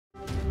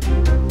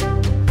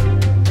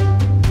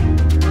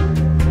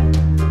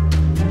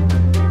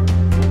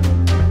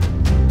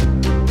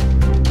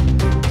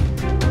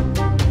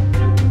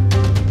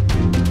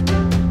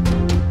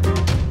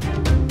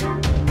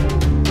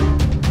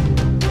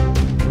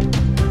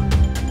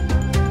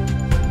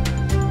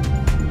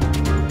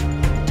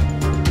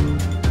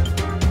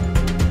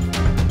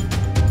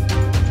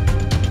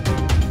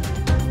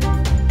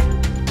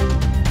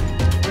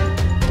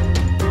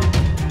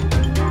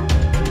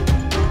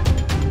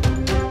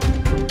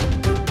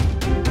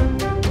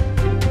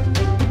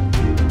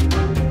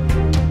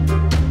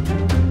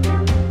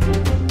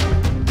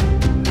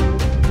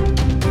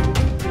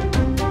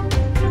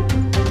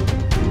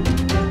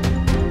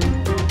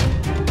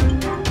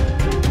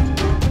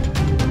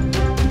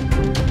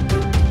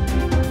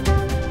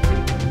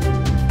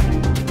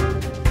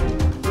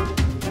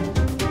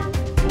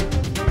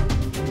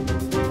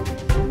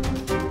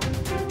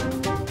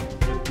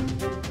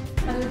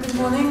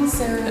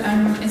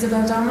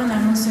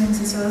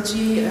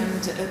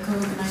and a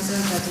co-organizer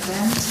of that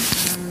event,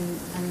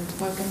 and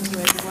welcome to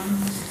everyone.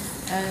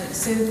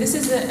 So this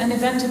is an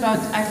event about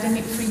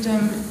academic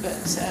freedom, but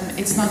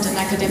it's not an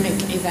academic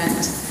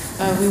event.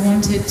 We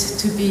want it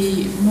to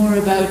be more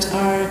about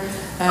our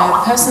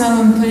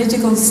personal and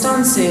political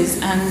stances,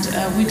 and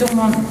we don't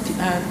want,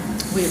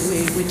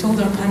 we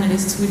told our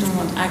panelists we don't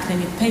want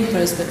academic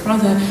papers, but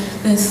rather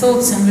their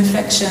thoughts and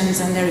reflections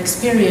and their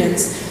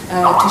experience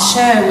to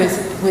share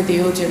with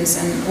the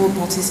audience and all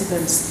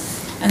participants.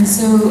 And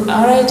so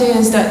our idea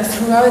is that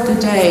throughout the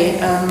day,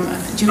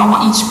 during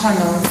each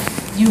panel,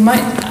 you might,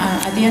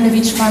 at the end of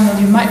each panel,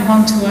 you might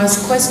want to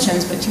ask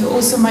questions, but you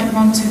also might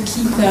want to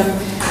keep them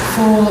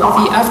for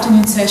the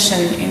afternoon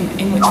session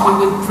in which we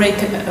will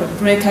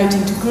break out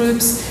into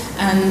groups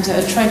and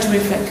try to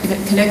reflect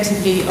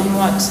collectively on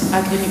what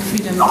academic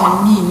freedom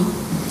can mean.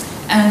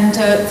 And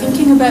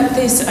thinking about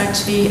this,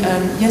 actually,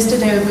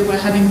 yesterday we were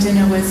having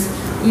dinner with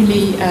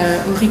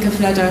Ulrike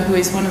Flader, who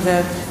is one of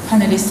the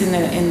panelists in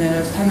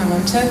the panel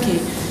on Turkey.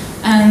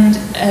 And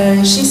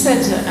she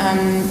said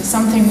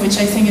something which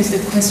I think is the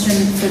question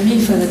for me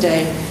for the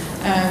day.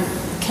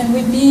 Can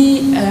we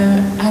be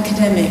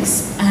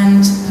academics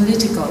and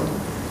political?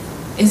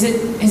 Is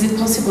it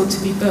possible to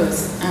be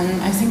both?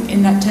 And I think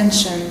in that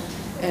tension,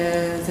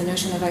 the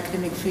notion of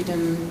academic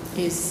freedom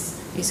is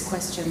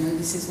questioned, and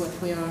this is what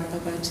we are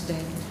about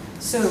today.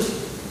 So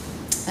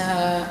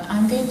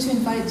I'm going to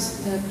invite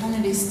the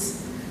panelists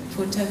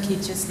for Turkey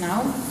just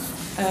now.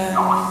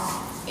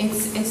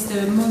 It's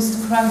the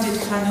most crowded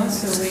panel,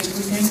 so we're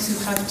going to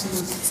have to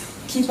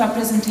keep our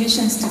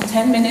presentations to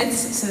 10 minutes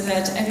so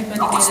that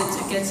everybody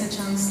gets a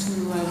chance to,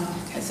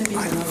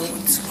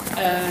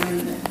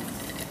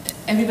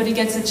 everybody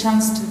gets a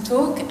chance to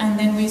talk, and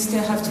then we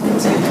still have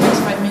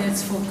 25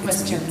 minutes for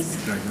questions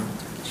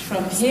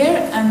from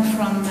here and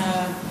from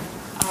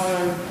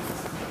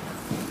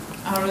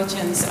our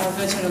audience, our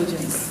virtual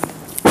audience.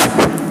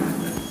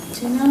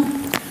 Tuna?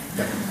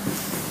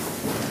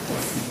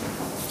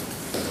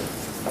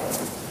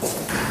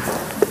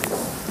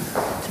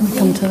 Can we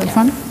come to the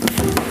front?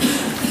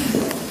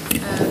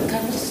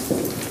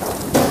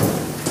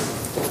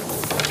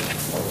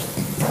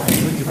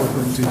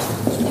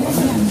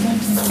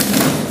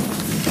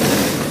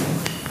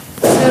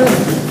 So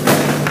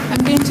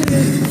I'm going to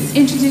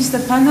introduce the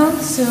panel.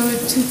 So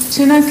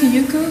Tuna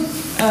Kuyucu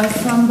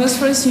from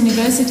Bosphorus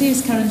University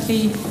is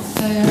currently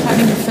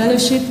having a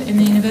fellowship in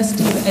the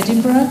University of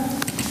Edinburgh.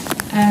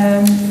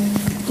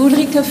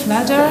 Ulrike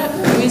Flader,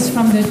 who is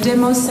from the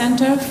Demo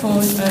Center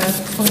for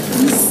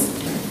Peace.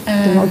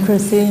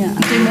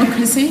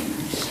 Democracy.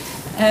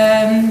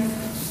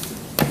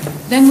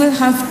 Then we'll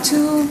have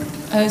two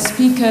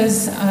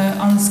speakers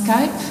on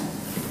Skype.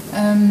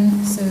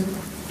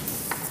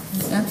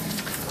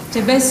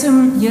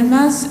 Tebessum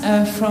Yilmaz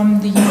from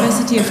the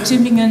University of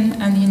Tübingen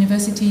and the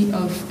University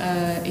of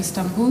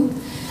Istanbul,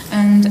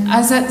 and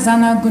Azat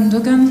Zana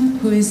Gundogan,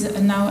 who is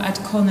now at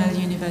Cornell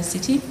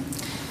University.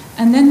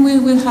 And then we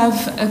will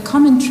have a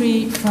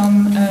commentary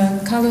from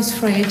Carlos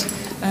Frade,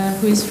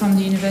 who is from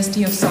the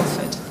University of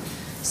Salford.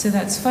 So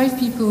that's 5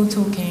 people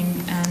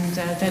talking, and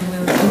then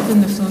we'll open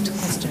the floor to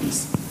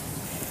questions.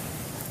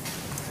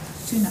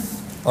 Tuna.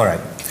 All right.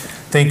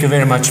 Thank you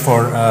very much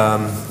for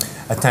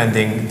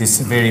attending this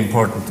very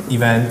important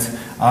event.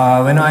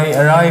 When I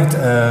arrived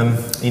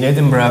in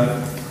Edinburgh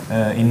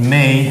in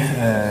May,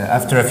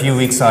 after a few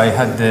weeks, I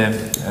had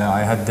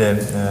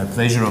the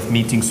pleasure of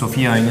meeting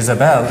Sophia and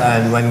Isabelle,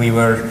 and when we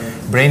were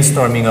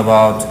brainstorming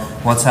about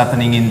what's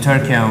happening in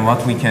Turkey and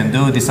what we can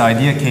do, this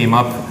idea came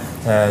up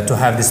to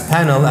have this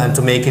panel and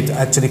to make it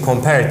actually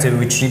comparative,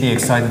 which really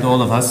excited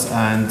all of us,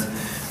 and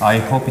I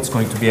hope it's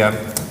going to be a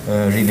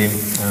really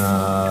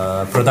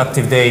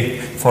productive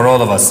day for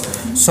all of us.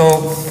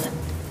 So,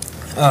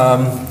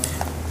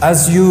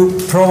 as you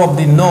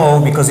probably know,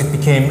 because it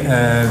became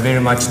very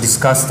much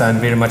discussed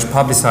and very much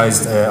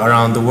publicized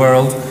around the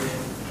world,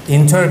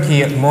 in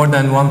Turkey, more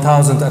than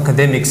 1,000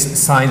 academics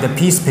signed a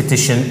peace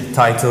petition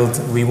titled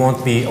 "We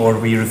won't be, or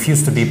we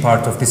refuse to be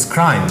part of this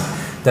crime,"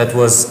 that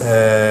was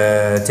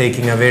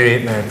taking a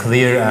very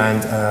clear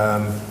and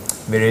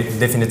very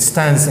definite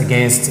stance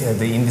against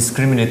the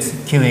indiscriminate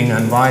killing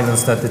and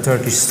violence that the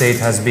Turkish state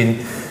has been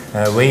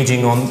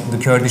waging on the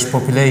Kurdish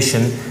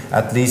population,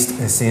 at least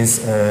since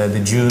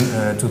the June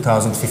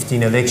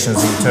 2015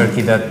 elections in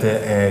Turkey, that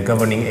the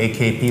governing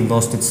AKP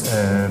lost its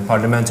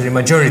parliamentary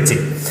majority.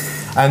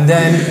 And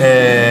then,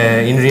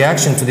 in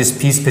reaction to this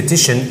peace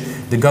petition,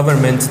 the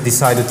government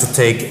decided to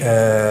take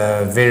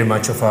very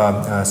much of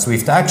a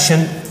swift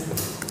action,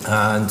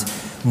 and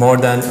more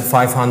than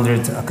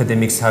 500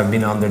 academics have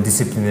been under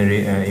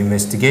disciplinary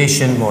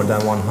investigation. More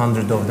than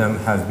 100 of them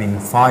have been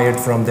fired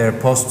from their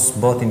posts,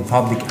 both in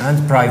public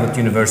and private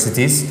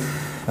universities.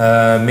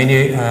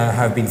 Many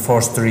have been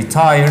forced to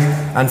retire,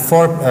 and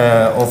 4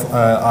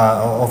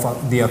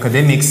 of the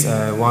academics,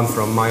 one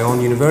from my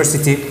own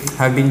university,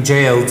 have been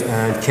jailed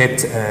and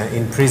kept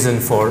in prison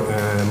for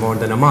more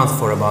than a month,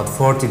 for about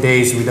 40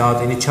 days,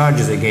 without any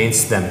charges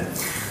against them.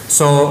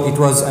 So it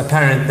was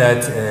apparent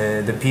that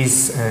the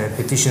peace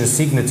petition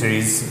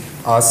signatories,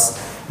 us,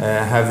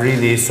 have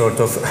really sort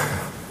of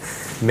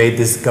made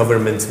this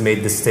government,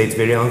 made the state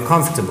very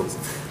uncomfortable.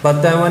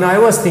 But then when I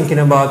was thinking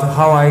about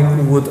how I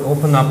would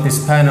open up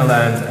this panel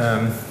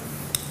and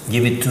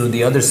give it to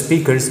the other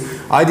speakers,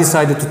 I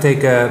decided to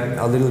take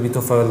a little bit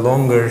of a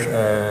longer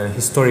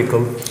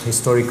historical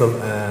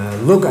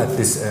look at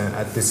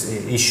this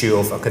issue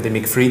of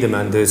academic freedom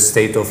and the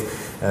state of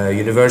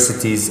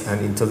universities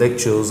and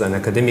intellectuals and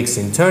academics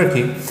in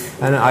Turkey.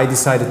 And I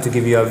decided to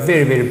give you a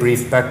very, very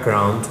brief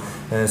background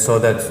so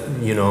that,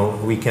 you know,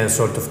 we can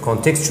sort of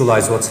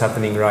contextualize what's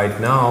happening right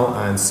now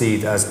and see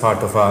it as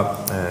part of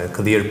a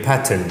clear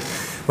pattern.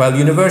 Well,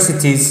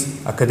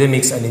 universities,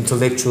 academics and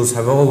intellectuals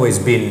have always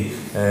been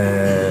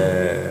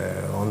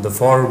on the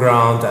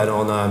foreground and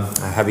on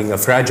having a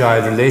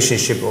fragile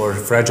relationship or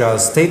fragile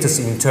status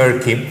in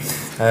Turkey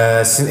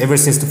ever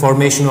since the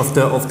formation of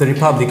the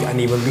Republic,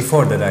 and even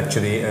before that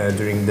actually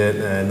during the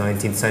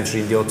 19th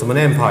century in the Ottoman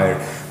Empire.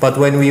 But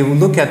when we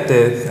look at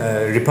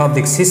the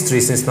Republic's history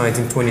since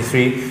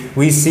 1923,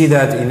 we see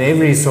that in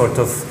every sort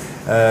of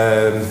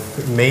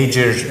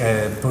major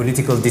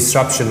political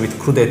disruption with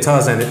coup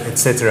d'etats and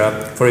etc.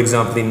 For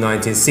example, in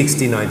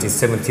 1960,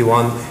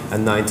 1971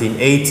 and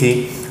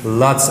 1980,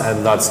 lots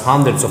and lots,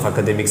 hundreds of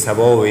academics have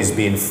always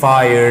been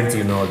fired.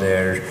 You know,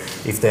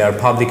 if they are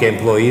public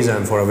employees,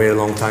 and for a very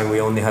long time we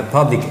only had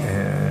public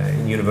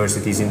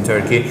universities in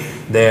Turkey,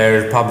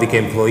 their public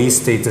employee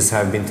status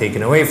have been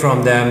taken away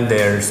from them.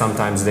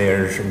 Sometimes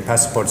their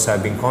passports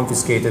have been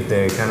confiscated.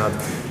 They cannot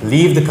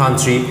leave the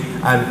country.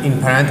 And in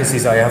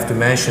parentheses, I have to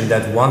mention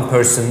that one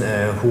person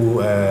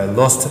who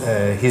lost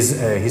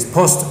his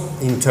post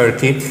in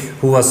Turkey,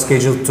 who was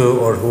scheduled to,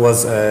 or who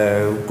was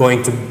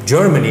going to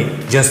Germany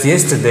just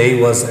yesterday,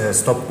 was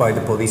stopped by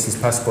the police. His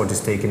passport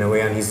is taken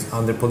away and he's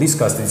under police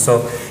custody.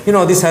 So, you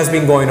know, this has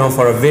been going on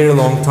for a very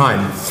long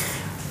time.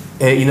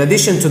 In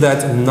addition to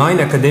that, 9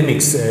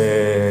 academics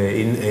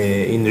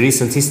in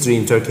recent history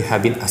in Turkey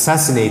have been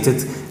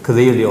assassinated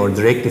clearly or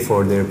directly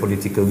for their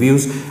political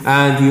views.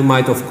 And you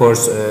might, of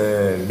course,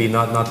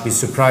 not be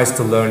surprised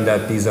to learn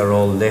that these are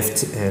all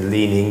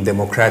left-leaning,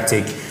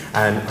 democratic,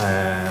 and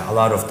a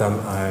lot of them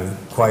are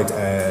quite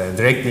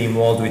directly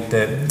involved with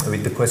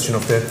the question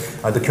of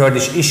the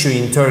Kurdish issue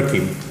in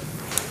Turkey.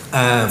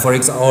 For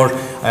example, or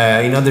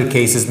in other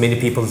cases,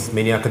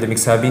 many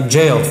academics have been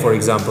jailed. For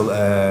example,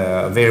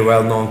 a very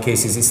well-known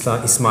case is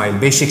Ismail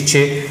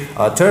Beşikçi,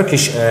 a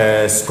Turkish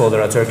scholar,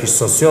 a Turkish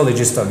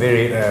sociologist, a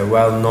very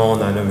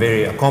well-known and a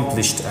very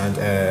accomplished and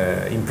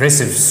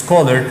impressive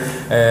scholar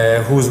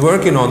who's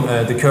working on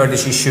the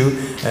Kurdish issue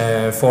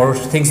for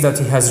things that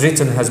he has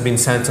written, has been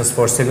sentenced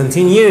for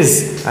 17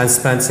 years and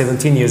spent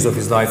 17 years of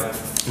his life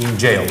in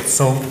jail.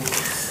 So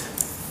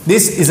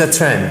this is a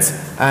trend.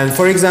 And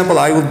for example,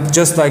 I would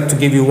just like to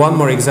give you one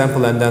more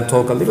example and then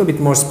talk a little bit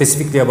more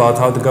specifically about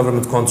how the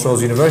government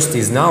controls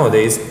universities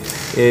nowadays.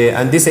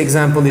 And this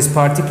example is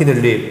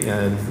particularly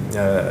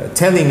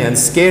telling and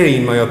scary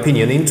in my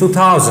opinion. In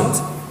 2000,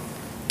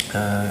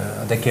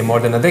 more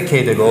than a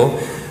decade ago,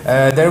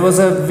 there was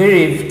a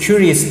very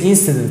curious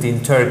incident in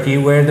Turkey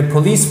where the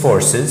police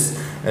forces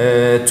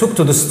took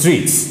to the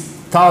streets.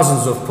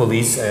 Thousands of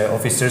police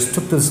officers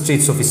took to the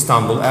streets of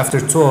Istanbul after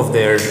 2 of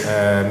their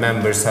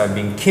members have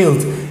been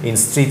killed in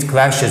street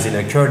clashes in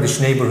a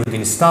Kurdish neighborhood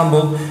in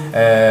Istanbul.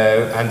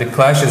 And the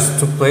clashes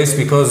took place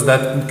because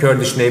that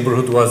Kurdish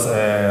neighborhood was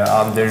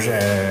under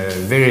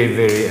very,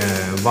 very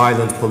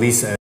violent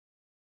police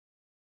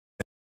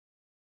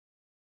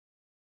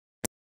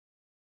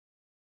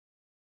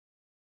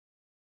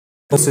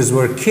officers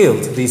were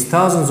killed. These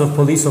thousands of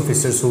police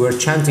officers who were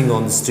chanting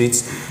on the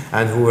streets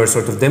and who were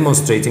sort of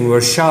demonstrating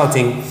were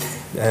shouting,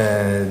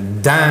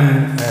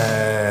 damn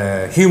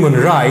human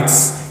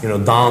rights, you know,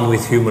 down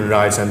with human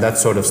rights and that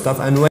sort of stuff.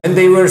 And when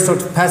they were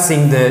sort of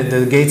passing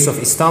the gates of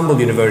Istanbul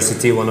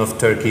University, one of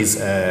Turkey's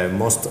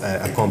most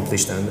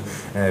accomplished and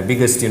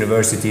biggest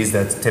universities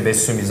that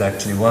Tebessum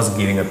was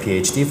giving a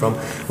PhD from,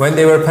 when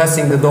they were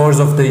passing the doors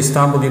of the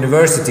Istanbul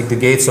University, the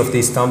gates of the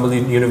Istanbul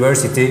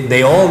University,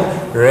 they all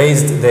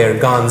raised their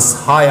guns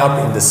high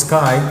up in the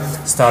sky,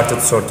 started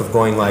sort of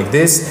going like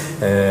this,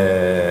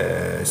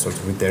 sort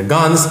of with their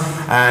guns,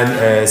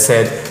 and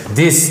said,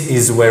 this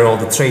is where all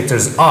the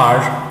traitors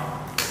are.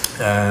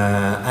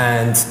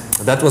 And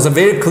that was a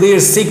very clear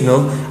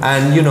signal,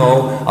 and you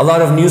know, a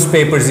lot of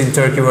newspapers in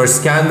Turkey were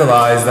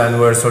scandalized and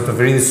were sort of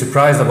really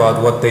surprised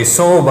about what they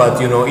saw.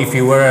 But you know, if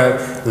you were a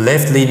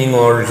left-leaning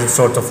or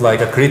sort of like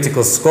a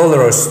critical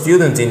scholar or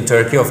student in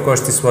Turkey, of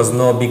course this was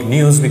no big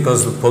news,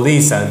 because the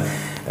police and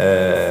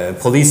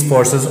police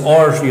forces,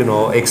 or you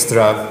know,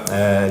 extra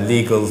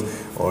legal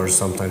or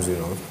sometimes, you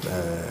know,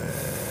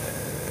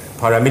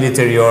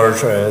 paramilitary or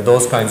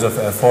those kinds of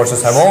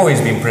forces have always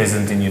been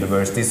present in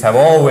universities, have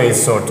always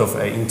sort of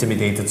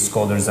intimidated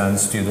scholars and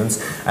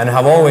students, and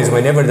have always,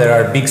 whenever there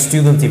are big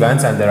student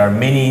events, and there are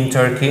many in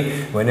Turkey,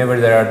 whenever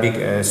there are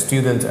big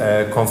student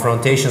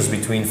confrontations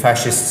between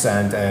fascists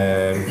and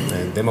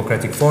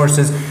democratic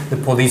forces, the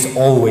police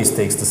always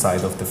takes the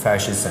side of the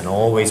fascists and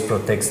always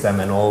protects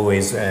them and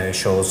always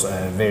shows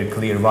very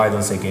clear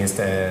violence against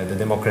the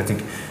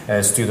democratic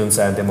students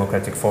and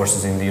democratic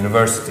forces in the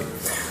university.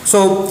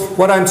 So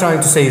what I'm trying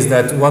to say is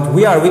that what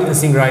we are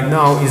witnessing right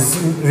now is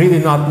really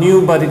not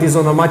new, but it is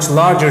on a much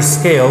larger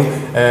scale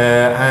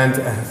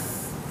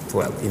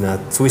well, in a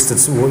twisted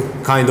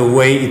kind of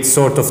way, it's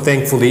sort of,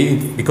 thankfully,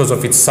 because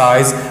of its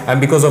size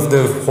and because of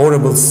the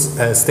horrible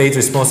state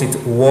response, it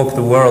woke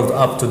the world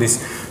up to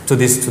this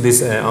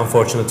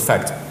unfortunate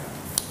fact.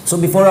 So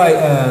before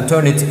I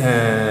turn it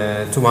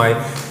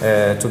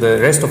to the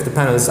rest of the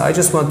panelists, I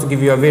just want to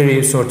give you a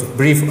very sort of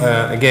brief,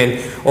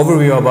 again,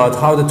 overview about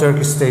how the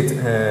Turkish state,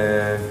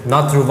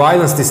 not through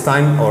violence this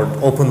time or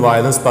open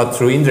violence, but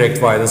through indirect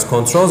violence,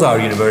 controls our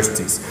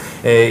universities.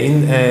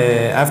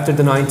 After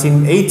the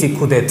 1980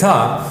 coup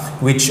d'etat,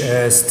 which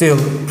still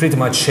pretty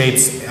much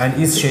shapes and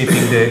is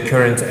shaping the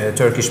current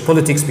Turkish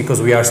politics, because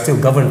we are still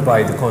governed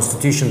by the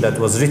constitution that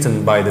was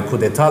written by the coup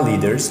d'etat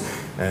leaders.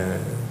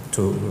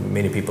 To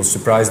many people's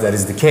surprise, that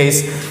is the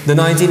case. The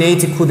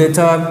 1980 coup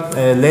d'etat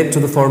led to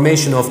the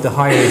formation of the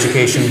Higher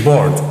Education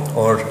Board,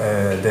 or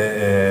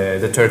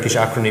the Turkish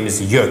acronym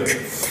is YÖK.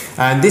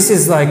 And this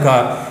is like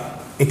a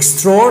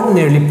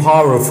extraordinarily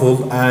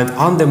powerful and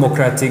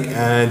undemocratic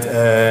and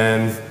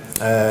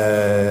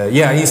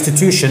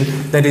institution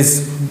that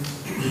is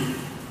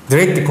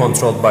directly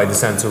controlled by the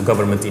central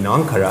government in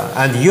Ankara,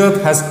 and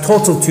YÖK has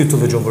total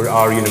tutelage over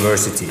our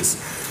universities.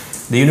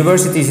 The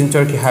universities in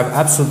Turkey have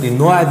absolutely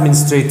no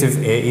administrative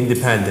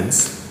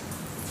independence.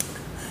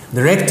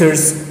 The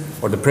rectors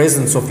or the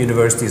presidents of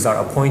universities are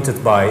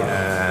appointed by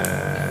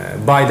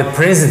the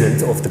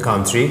president of the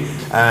country,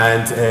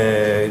 and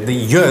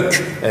the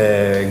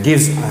YÖK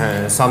gives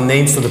some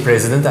names to the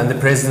president, and the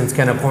president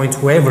can appoint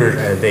whoever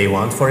they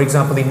want. For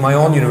example, in my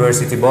own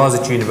university,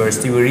 Boğaziçi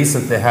University, we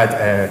recently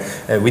had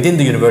within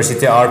the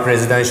university our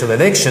presidential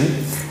election,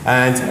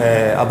 and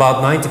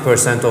about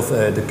 90% of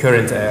the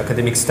current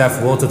academic staff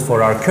voted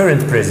for our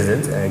current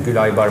president,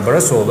 Gülay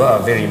Barbarasoğlu,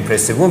 a very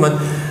impressive woman,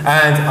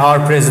 and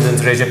our president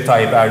Recep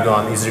Tayyip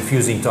Erdoğan is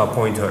refusing to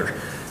appoint her.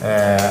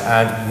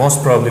 And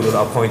most probably will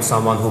appoint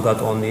someone who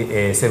got only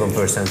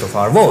 7% of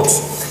our votes.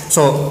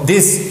 So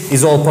this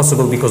is all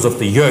possible because of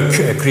the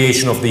YÖK,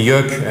 creation of the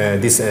YÖK,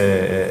 this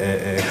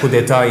coup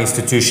d'etat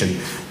institution.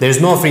 There is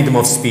no freedom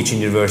of speech in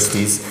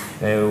universities.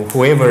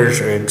 Whoever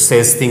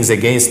says things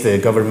against the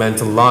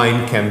governmental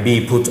line can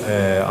be put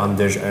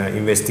under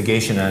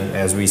investigation, and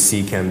as we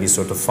see can be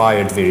sort of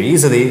fired very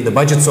easily. The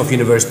budgets of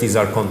universities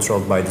are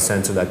controlled by the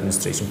central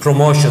administration.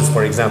 Promotions,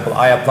 for example,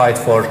 I applied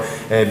for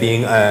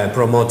being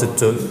promoted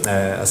to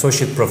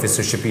associate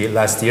professorship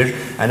last year,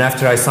 and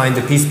after I signed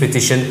the peace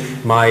petition,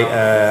 my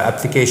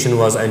application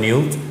was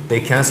annulled. They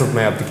cancelled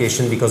my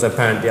application because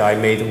apparently I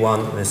made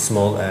one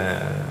small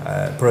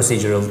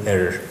procedural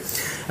error.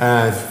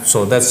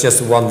 So that's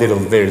just one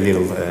very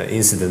little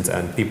incident,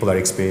 and people are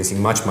experiencing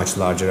much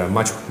larger and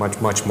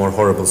much more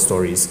horrible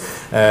stories.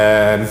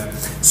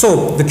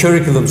 So the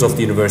curriculums of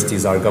the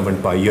universities are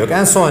governed by YÖK,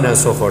 and so on and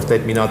so forth.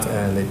 Let me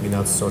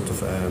not sort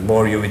of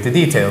bore you with the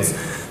details.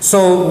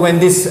 So when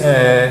this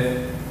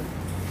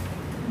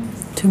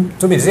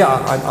 2 minutes,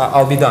 yeah,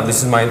 I'll be done.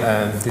 This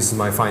is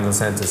my final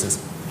sentences.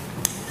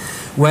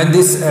 When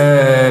this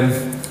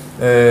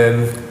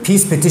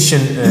peace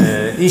petition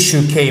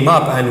issue came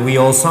up and we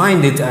all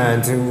signed it,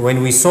 and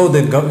when we saw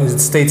the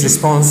state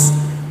response,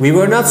 we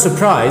were not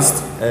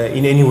surprised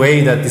in any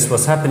way that this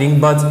was happening,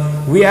 but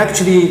we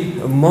actually,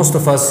 most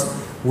of us,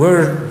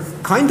 were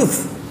kind of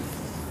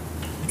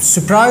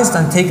surprised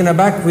and taken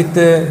aback with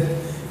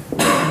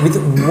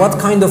what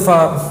kind of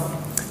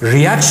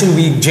reaction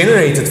we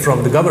generated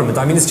from the government.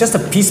 I mean, it's just a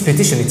peace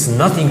petition. It's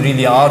nothing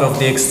really out of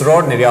the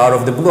extraordinary, out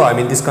of the blue. I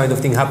mean, this kind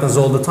of thing happens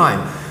all the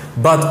time.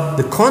 But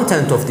the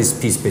content of this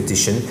peace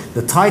petition,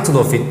 the title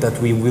of it,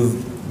 that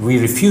we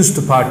refuse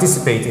to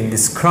participate in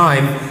this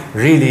crime,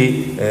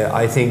 really,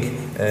 I think,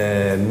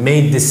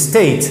 made the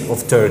state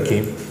of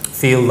Turkey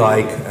feel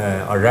like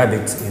a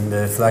rabbit in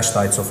the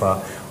flashlights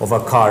of a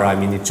car. I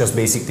mean, it just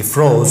basically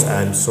froze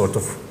and sort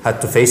of had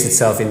to face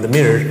itself in the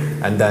mirror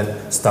and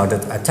then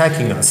started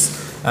attacking us.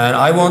 And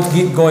I won't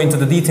go into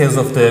the details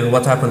of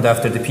what happened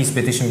after the peace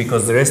petition,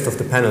 because the rest of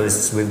the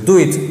panelists will do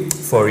it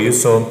for you.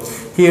 So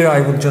here I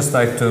would just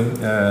like to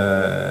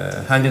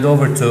hand it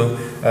over to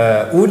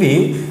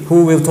Uli,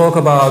 who will talk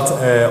about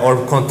or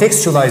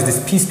contextualize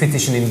this peace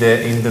petition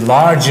in the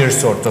larger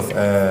sort of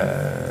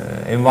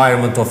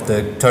environment of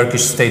the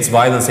Turkish state's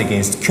violence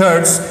against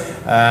Kurds.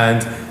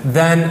 And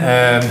then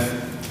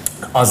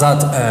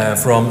Azat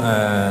from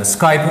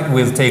Skype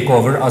will take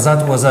over.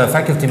 Azat was a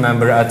faculty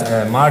member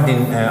at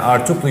Mardin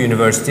Artuklu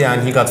University,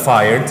 and he got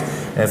fired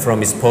from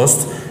his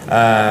post.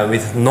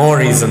 with no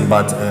reason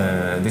but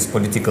this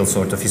political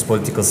sort of his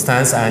political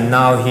stance, and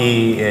now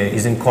he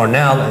is in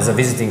Cornell as a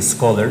visiting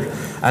scholar.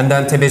 And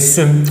then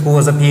Tebessum, who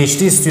was a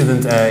PhD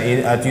student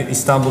at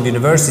Istanbul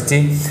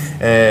University,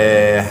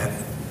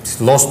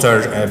 lost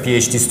her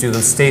PhD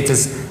student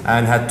status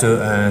and had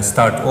to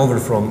start over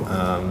from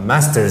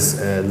master's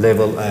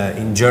level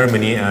in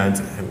Germany,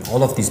 and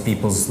all of these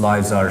people's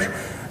lives are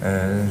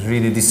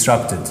really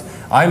disrupted.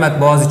 I'm at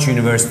Boğaziçi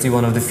University,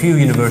 one of the few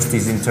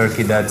universities in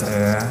Turkey that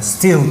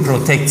still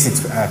protects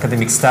its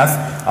academic staff.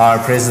 Our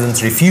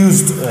president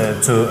refused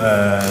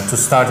to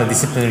start a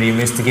disciplinary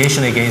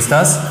investigation against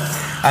us,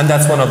 and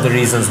that's one of the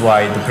reasons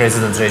why the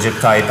president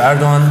Recep Tayyip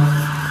Erdogan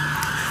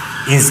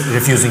is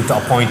refusing to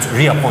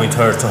reappoint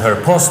her to her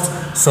post.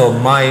 So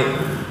my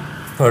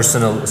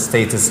personal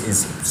status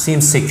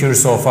seems secure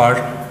so far,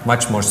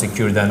 much more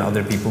secure than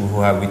other people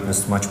who have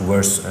witnessed much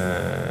worse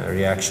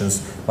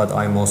reactions, but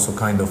I'm also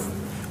kind of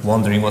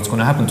wondering what's going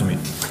to happen to me.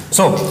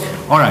 So,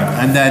 all right,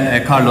 and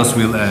then Carlos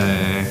will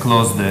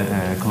close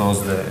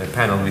the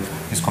panel with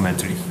his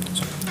commentary.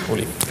 So,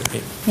 Uli,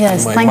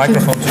 yes, my thank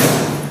microphone you. to you.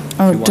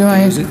 Oh, do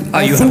I?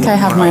 I think I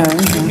have my own.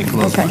 Let me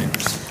close okay.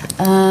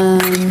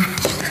 mine.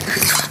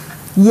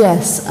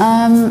 Yes,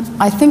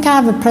 I think I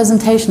have a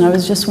presentation. I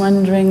was just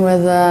wondering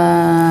whether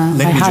I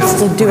have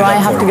to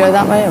go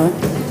that way? Or?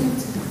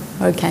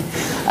 Okay.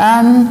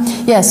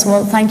 Yes,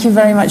 well, thank you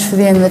very much for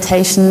the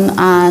invitation,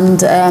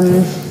 and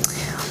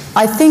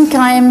I think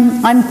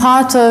I'm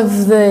part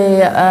of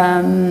the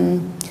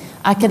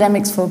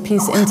Academics for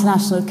Peace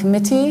International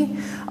Committee.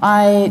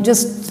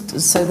 Just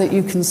so that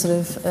you can sort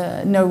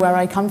of know where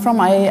I come from,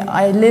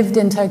 I lived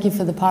in Turkey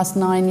for the past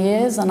 9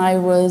 years, and I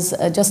was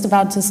just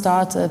about to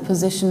start a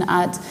position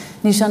at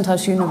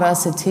Nişantaşı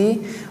University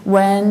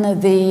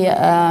when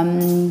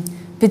the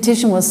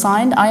petition was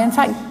signed. I, in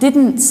fact,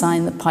 didn't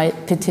sign the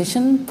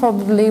petition,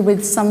 probably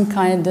with some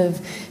kind of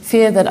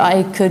fear that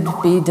I could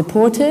be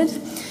deported.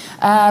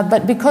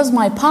 But because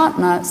my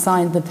partner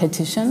signed the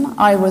petition,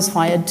 I was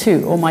fired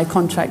too, or my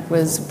contract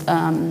was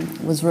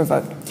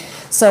revoked.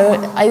 So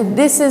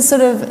this is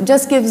sort of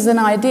just gives an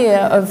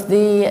idea of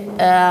the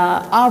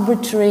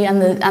arbitrary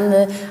and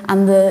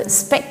the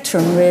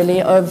spectrum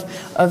really of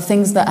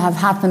things that have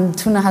happened.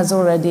 Tuna has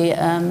already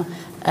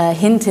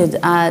hinted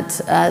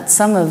at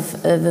some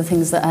of the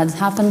things that had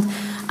happened,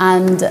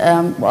 and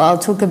well, I'll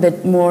talk a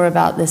bit more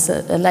about this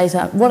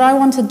later. What I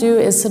want to do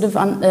is sort of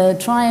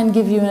try and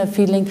give you a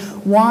feeling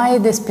why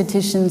this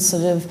petition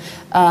sort of,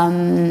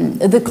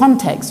 the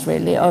context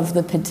really of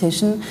the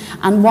petition,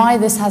 and why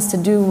this has to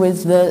do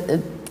with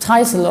the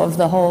title of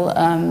the whole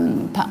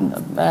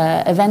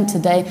event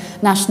today,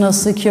 National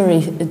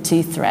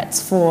Security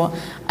Threats for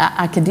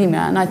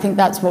Academia. And I think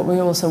that's what we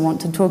also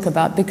want to talk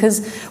about,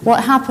 because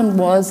what happened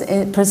was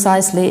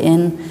precisely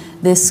in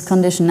this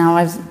condition. Now,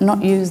 I've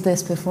not used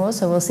this before,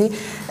 so we'll see.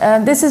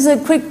 This is a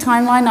quick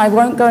timeline. I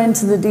won't go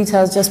into the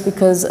details just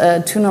because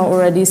Tuna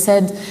already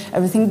said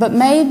everything, but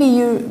maybe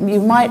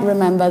you might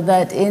remember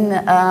that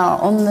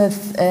on the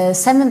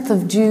 7th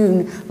of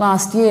June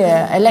last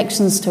year,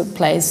 elections took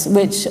place,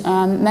 which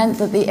meant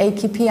that the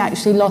AKP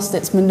actually lost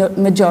its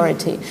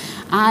majority.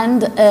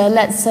 And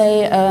let's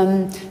say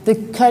the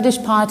Kurdish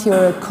party,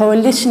 or a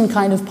coalition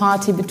kind of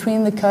party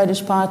between the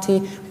Kurdish party,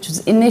 which was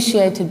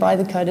initiated by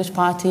the Kurdish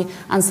party,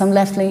 and some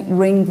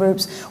left-wing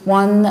groups,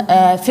 won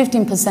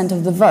 15%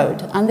 of the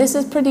vote. And this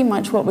is pretty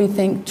much what we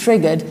think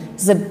triggered.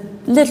 It's a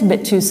little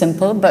bit too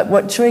simple, but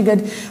what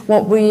triggered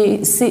what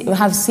we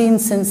have seen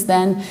since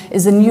then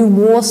is a new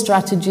war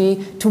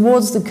strategy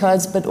towards the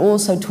Kurds, but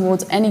also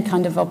towards any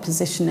kind of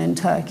opposition in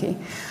Turkey.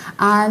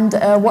 And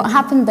what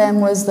happened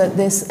then was that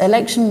this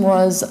election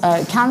was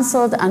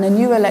cancelled, and a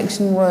new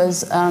election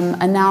was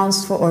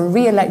announced for, or a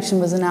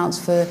re-election was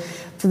announced for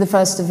the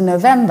 1st of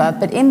November.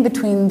 But in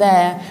between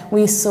there,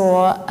 we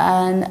saw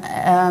an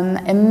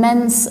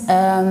immense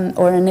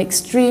or an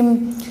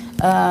extreme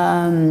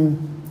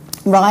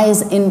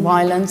rise in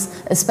violence,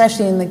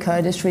 especially in the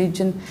Kurdish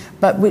region,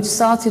 but which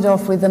started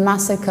off with a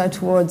massacre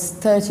towards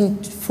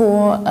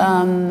 34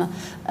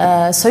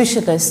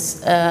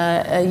 socialist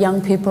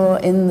young people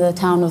in the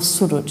town of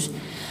Suruç.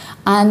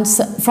 And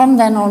from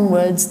then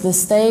onwards, the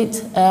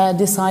state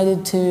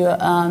decided to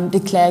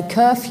declare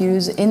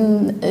curfews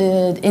in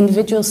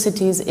individual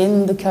cities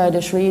in the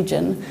Kurdish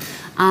region,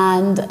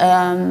 and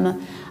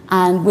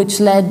which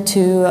led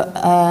to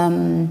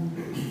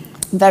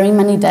very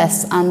many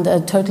deaths and a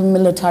total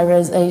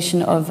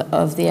militarization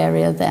of the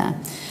area there.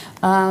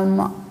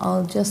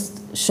 I'll just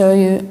show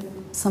you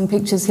some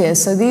pictures here.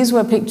 So these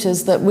were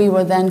pictures that we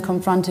were then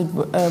confronted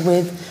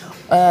with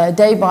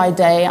day by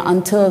day,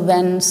 until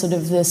then sort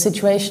of the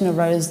situation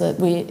arose that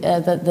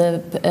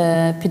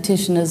the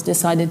petitioners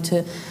decided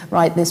to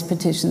write this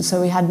petition.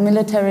 So we had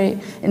military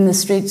in the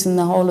streets in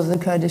the whole of the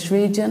Kurdish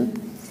region.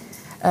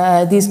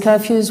 These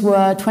curfews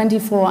were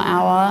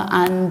 24-hour,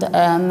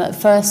 and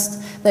first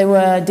they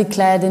were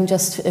declared in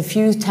just a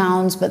few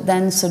towns, but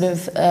then sort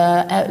of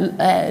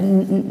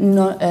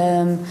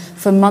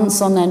for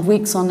months on end,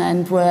 weeks on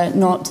end, were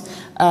not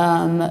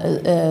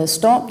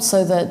stopped,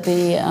 so that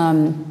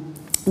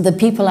the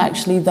people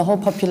actually, the whole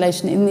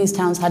population in these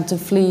towns had to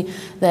flee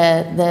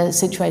their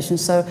situation.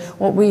 So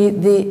flee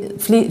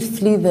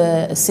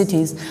the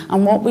cities.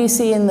 And what we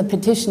see in the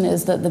petition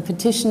is that the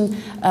petition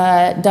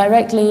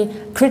directly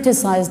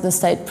criticized the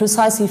state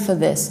precisely for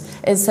this.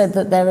 It said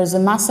that there is a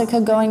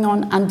massacre going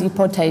on and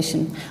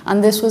deportation.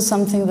 And this was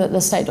something that the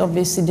state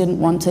obviously didn't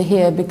want to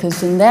hear,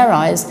 because in their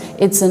eyes,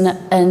 it's an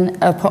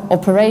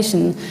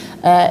operation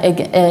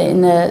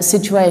in a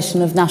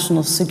situation of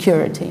national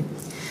security.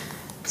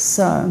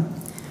 So,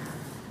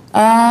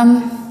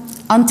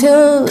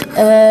 until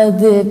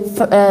the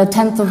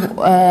 10th of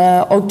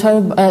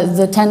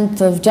the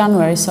 10th of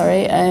January,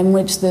 sorry, in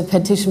which the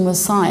petition was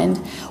signed,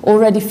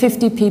 already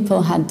 50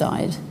 people had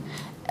died.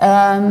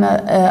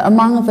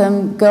 Among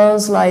them,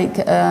 girls like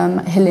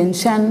Helene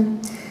Shen,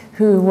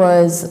 who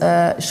was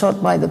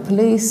shot by the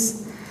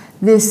police.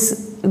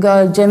 This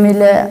girl,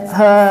 Cemile,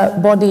 her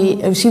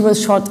body, she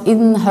was shot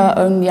in her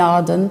own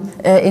yard, and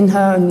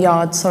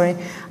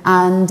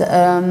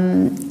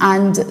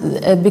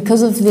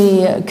because of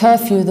the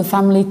curfew, the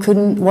family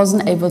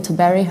wasn't able to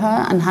bury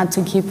her and had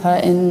to keep her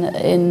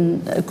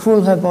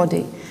cool her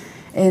body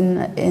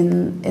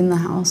in the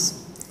house.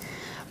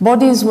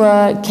 Bodies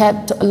were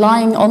kept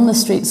lying on the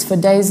streets for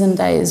days and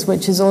days,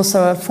 which is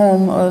also a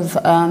form of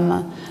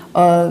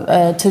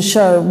to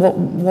show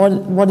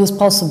what is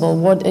possible.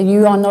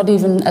 You are not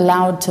even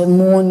allowed to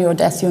mourn your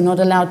death. You're not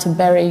allowed to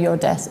bury your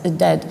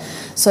dead.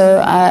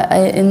 So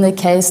in the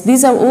case,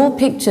 these are all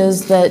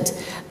pictures that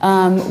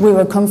we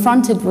were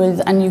confronted with,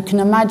 and you can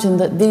imagine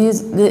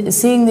that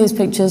seeing these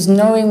pictures,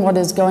 knowing what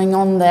is going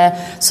on there,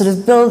 sort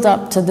of build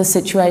up to the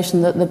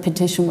situation that the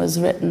petition was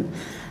written.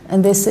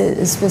 And this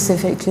is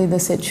specifically the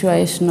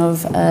situation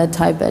of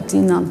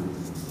Tibetina.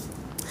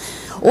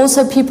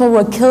 Also, people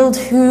were killed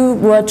who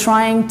were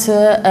trying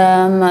to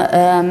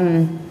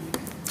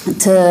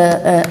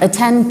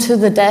attend to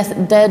the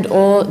dead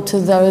or to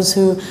those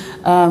who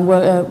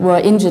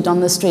were injured on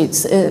the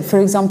streets.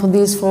 For example,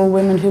 these 4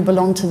 women who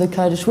belonged to the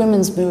Kurdish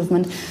women's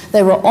movement,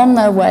 they were on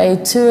their way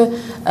to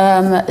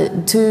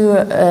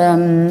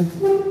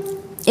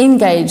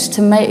engage,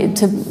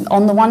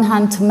 on the one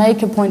hand, to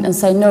make a point and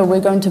say, no, we're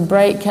going to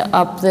break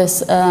up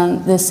this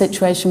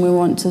situation, we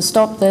want to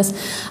stop this,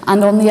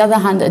 and on the other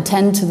hand,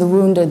 attend to the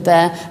wounded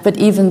there, but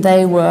even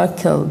they were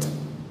killed.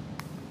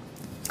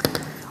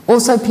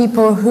 Also,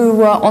 people who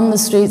were on the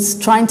streets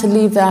trying to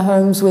leave their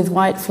homes with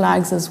white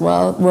flags as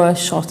well were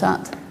shot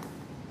at.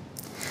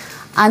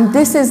 And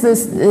this is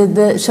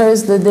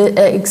shows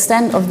the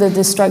extent of the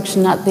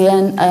destruction at the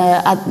end,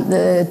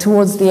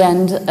 towards the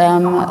end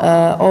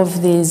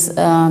of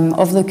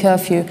the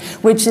curfew,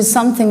 which is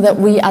something that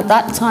we at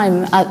that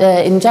time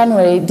in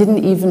January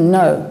didn't even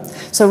know.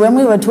 So when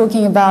we were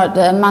talking about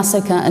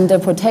massacre and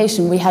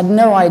deportation, we had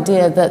no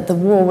idea that the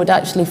war would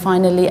actually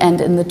finally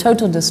end in the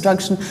total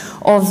destruction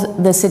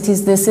of the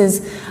cities. This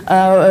is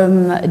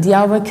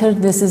Diyarbakir.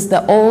 This is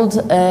the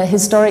old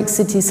historic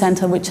city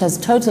center, which has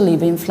totally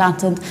been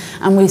flattened.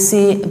 And we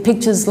see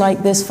pictures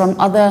like this from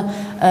other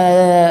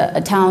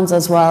towns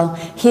as well.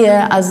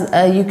 Here, as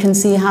you can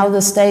see how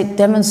the state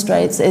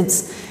demonstrates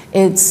its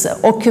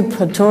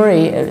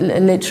occupatory,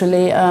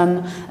 literally,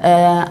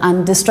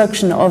 and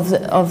destruction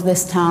of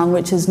this town,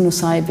 which is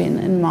Nusaybin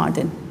in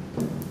Mardin.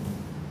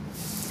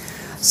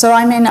 So,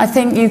 I mean, I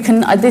think you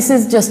can, this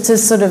is just to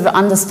sort of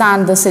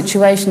understand the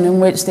situation in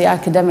which the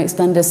academics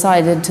then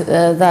decided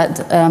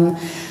that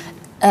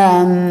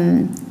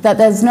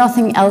there's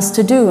nothing else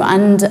to do,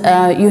 and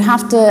you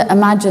have to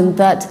imagine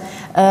that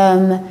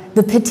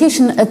a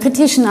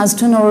petition, as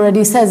Tuna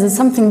already says, is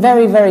something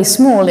very, very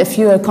small if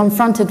you are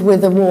confronted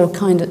with a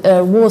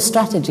war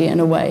strategy in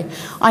a way.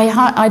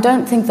 I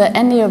don't think that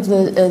any of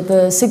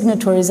the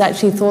signatories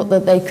actually thought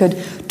that they could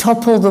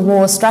topple the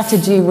war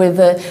strategy with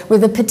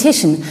a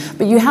petition.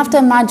 But you have to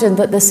imagine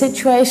that the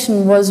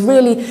situation was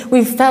really,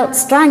 we felt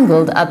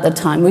strangled at the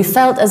time. We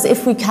felt as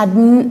if we had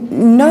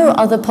no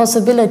other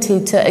possibility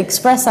to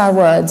express our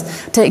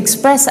words, to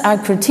express our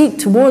critique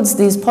towards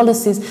these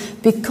policies,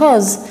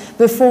 because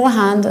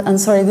beforehand, and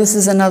sorry, this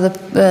is another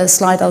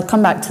slide, I'll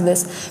come back to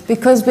this,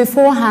 because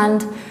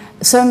beforehand,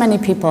 so many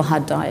people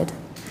had died.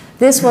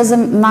 This was the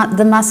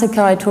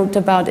massacre I talked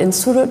about in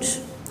Suruç,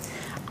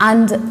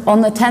 and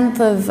on the 10th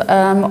of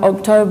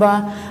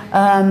October,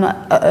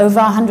 over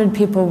 100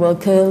 people were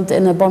killed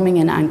in a bombing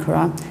in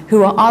Ankara, who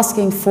were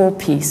asking for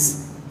peace.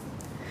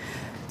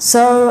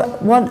 So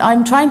what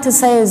I'm trying to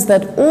say is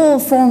that all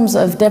forms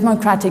of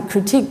democratic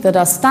critique that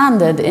are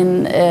standard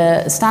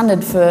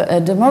for a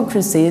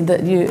democracy,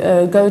 that you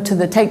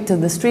take to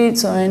the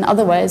streets or in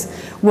other ways,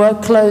 were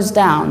closed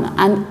down.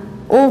 And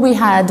all we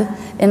had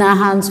in our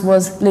hands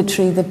was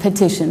literally the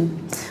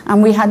petition.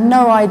 And we had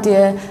no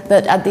idea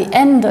that at the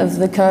end of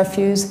the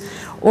curfews,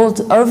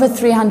 over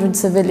 300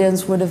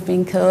 civilians would have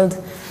been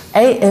killed,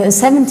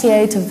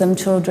 78 of them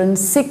children,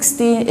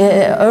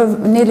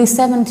 nearly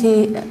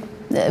 70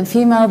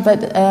 female,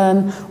 but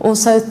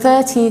also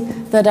 30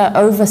 that are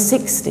over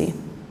 60.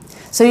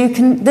 So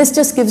this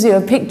just gives you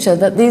a picture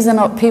that these are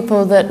not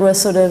people that were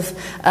sort of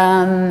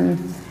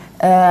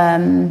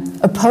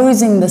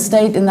opposing the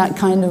state in that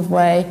kind of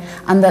way,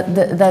 and that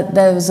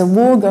there was a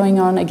war going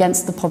on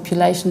against the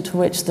population, to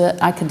which the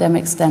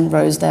academics then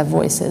rose their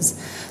voices.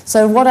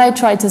 So what I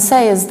try to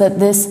say is that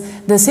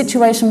the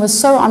situation was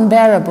so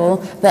unbearable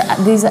that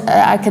these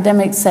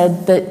academics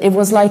said that it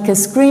was like a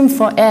scream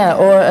for air,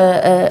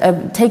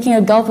 or taking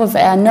a gulp of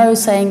air,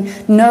 saying,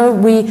 no,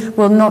 we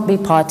will not be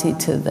party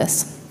to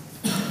this.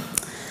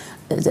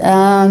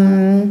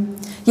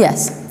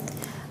 Yes.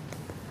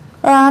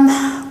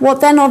 What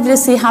then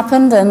obviously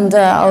happened, and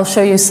I'll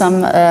show you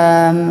some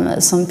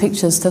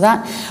pictures to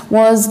that,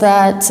 was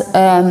that,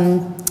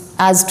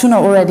 as Tuna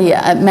already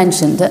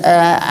mentioned,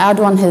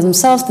 Erdogan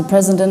himself, the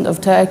president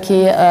of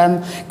Turkey,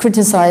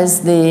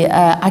 criticized the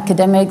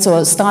academics,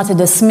 or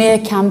started a smear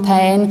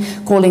campaign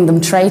calling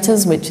them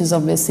traitors, which is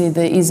obviously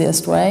the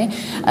easiest way,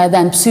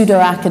 then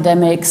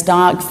pseudo-academics,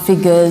 dark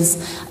figures,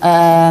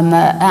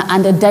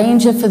 and a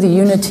danger for the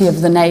unity of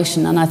the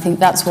nation. And I think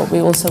that's what we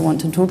also want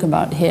to talk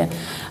about here.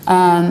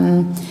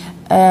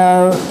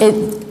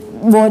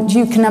 What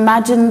you can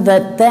imagine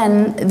that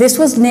then, this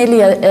was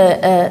nearly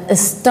a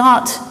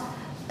start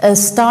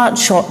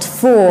shot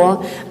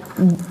for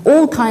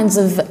all kinds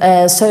of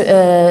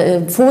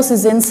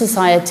forces in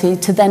society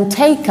to then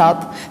take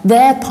up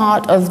their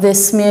part of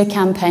this smear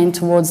campaign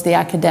towards the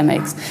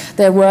academics.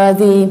 There were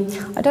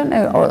I don't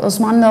know,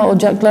 Osmanlı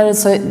Ocakları,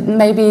 so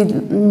maybe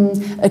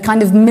a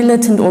kind of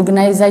militant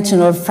organization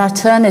or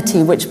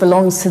fraternity which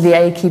belongs to the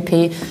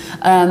AKP.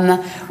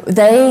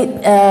 They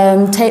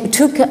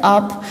took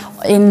up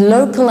in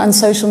local and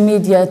social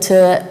media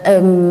to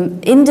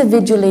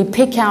individually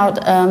pick out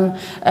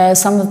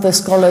some of the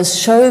scholars,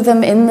 show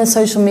them in the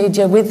social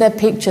media with their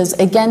pictures.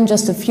 Again,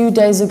 just a few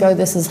days ago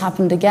this has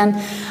happened again,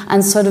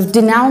 and sort of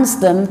denounce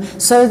them,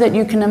 so that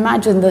you can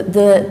imagine that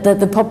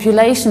the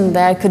population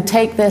there could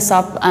take this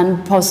up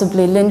and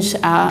possibly lynch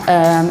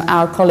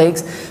our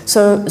colleagues.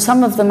 So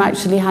some of them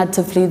actually had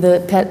to flee the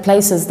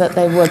places that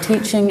they were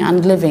teaching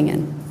and living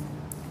in.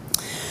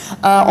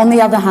 On the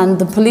other hand,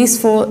 the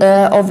police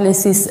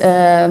obviously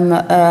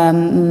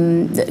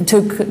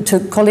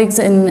took colleagues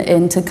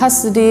into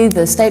custody.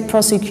 The state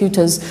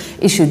prosecutors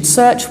issued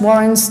search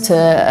warrants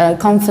to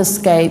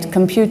confiscate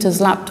computers,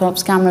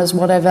 laptops, cameras,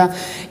 whatever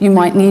you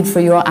might need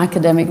for your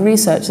academic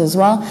research as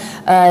well.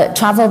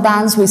 Travel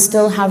bans, we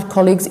still have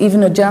colleagues,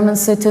 even a German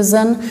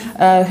citizen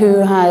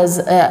who has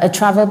a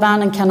travel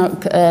ban and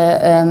cannot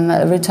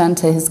return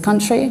to his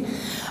country.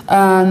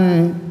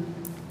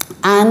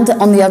 And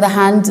on the other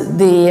hand,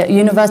 the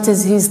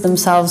universities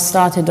themselves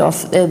started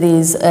off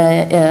these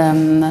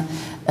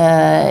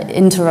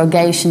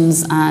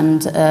interrogations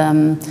and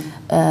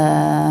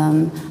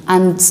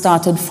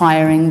started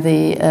firing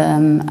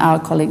our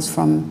colleagues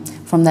from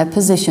their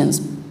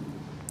positions.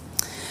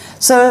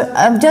 So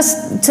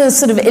just to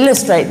sort of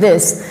illustrate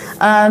this,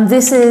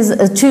 this is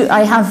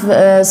I have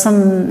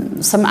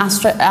some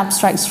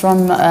abstracts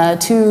from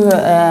two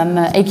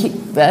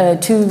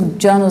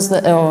journals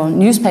or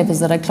newspapers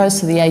that are close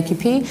to the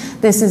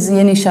AKP. This is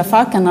Yeni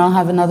Şafak, and I'll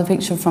have another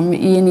picture from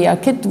Yeni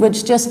Akit,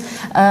 which just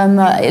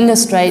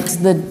illustrates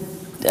the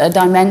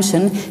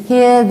dimension.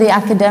 Here the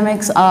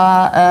academics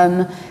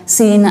are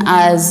seen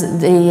as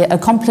the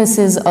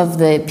accomplices of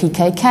the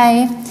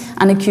PKK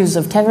and accused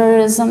of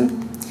terrorism.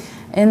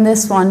 In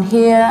this one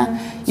here,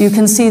 you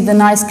can see the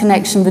nice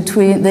connection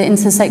between the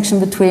intersection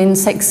between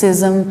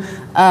sexism,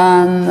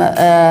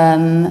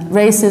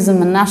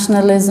 racism and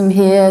nationalism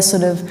here,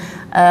 sort of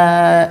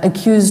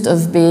accused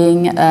of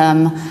being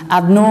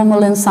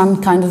abnormal in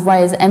some kind of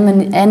ways,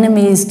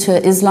 enemies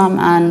to Islam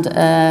and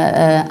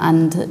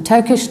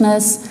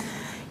Turkishness.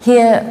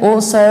 Here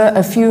also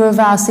a few of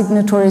our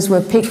signatories were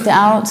picked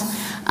out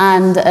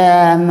and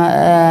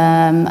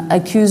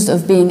accused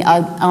of being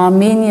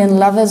Armenian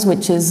lovers,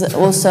 which is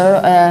also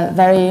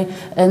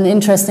an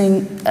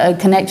interesting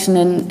connection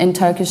in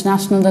Turkish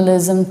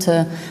nationalism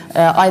to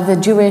either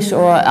Jewish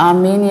or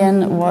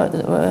Armenian.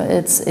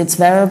 It's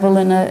variable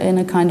in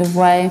a kind of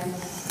way.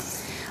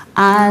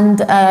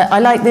 And I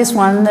like this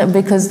one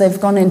because they've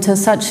gone into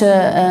such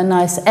a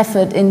nice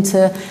effort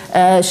into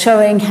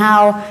showing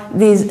how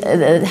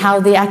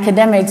the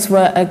academics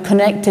were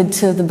connected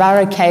to the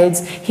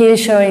barricades. Here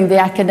showing the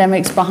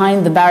academics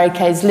behind the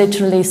barricades,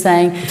 literally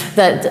saying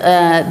that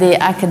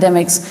the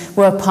academics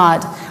were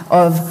part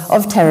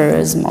of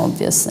terrorism,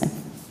 obviously.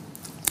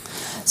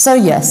 So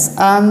yes,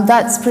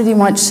 that's pretty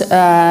much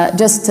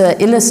just to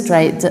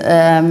illustrate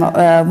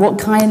what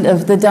kind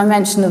of the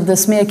dimension of the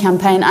smear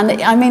campaign. And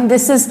I mean,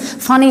 this is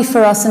funny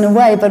for us in a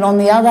way, but on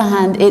the other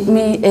hand,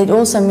 it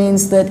also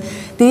means that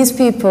these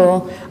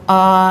people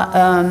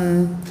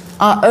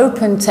are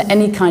open to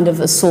any kind of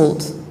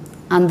assault.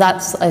 And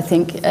that's, I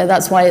think,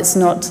 that's why it's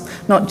not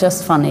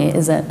just funny,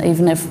 is it?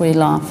 Even if we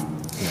laugh.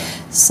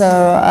 So,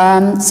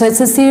 so it's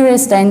a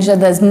serious danger.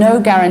 There's no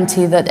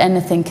guarantee that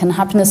anything can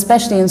happen,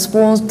 especially in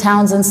small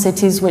towns and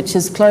cities, which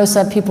is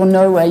closer. People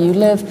know where you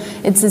live.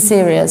 It's a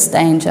serious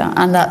danger,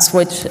 and that's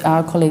which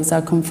our colleagues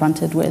are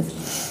confronted with.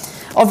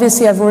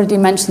 Obviously, I've already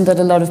mentioned that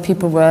a lot of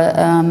people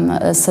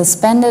were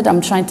suspended. I'm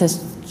trying to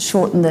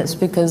shorten this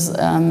because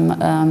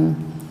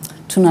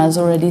Tuna has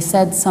already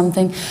said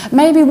something.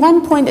 Maybe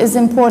one point is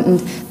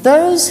important.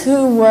 Those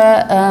who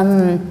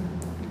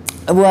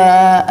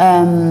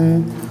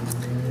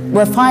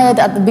were fired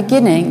at the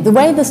beginning, the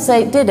way the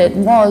state did it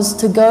was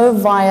to go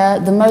via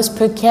the most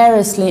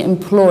precariously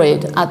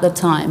employed at the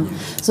time.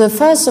 So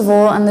first of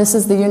all, and this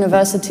is the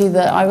university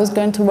that I was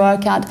going to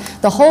work at,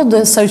 the whole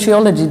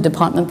sociology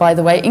department, by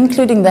the way,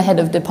 including the head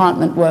of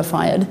department, were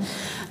fired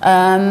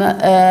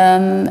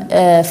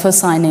for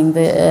signing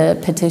the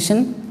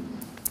petition,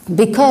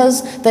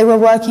 because they were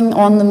working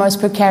on the most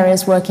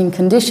precarious working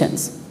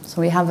conditions. So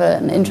we have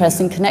an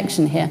interesting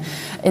connection here.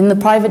 In the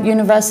private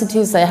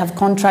universities, they have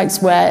contracts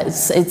where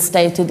it's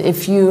stated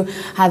if you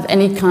have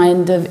any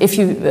kind of, if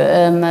you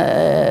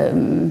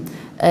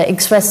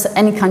express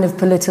any kind of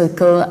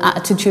political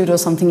attitude or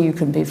something, you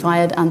could be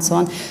fired, and so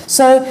on.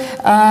 So,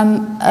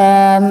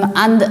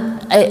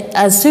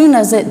 as soon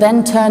as it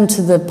then turned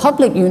to the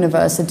public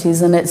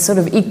universities, and it's sort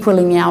of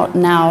equaling out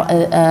now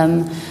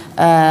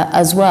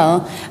as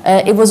well,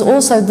 it was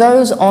also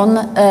those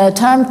on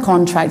term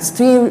contracts,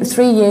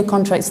 three-year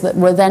contracts that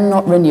were then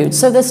not renewed.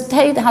 So the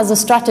state has a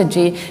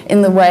strategy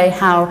in the way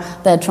how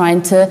they're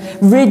trying to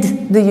rid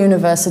the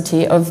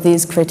university of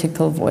these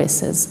critical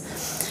voices.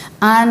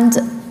 And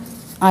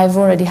I've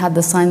already had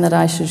the sign that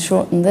I should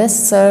shorten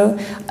this, so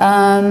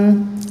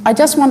I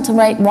just want to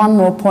make one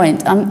more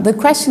point. The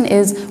question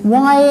is,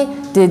 why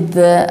did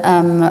the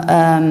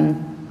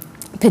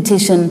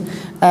petition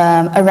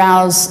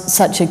arouse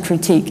such a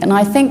critique? And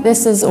I think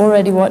this is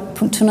already what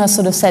Tuna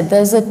sort of said.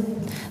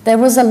 There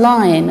was a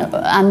line,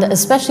 and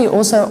especially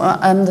also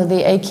under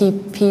the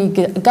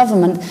AKP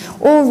government,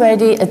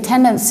 already a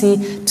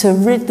tendency to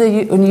rid the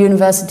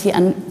university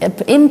and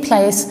in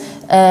place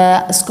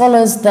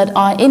scholars that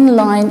are in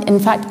line, in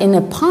fact, in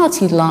a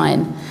party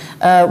line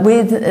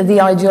with the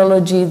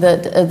ideology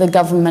that the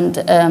government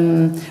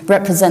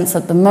represents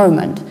at the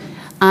moment.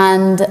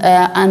 And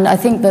I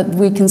think that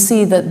we can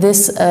see that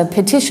this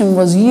petition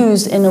was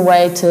used in a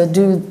way to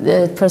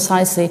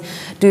precisely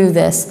do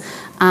this.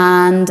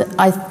 And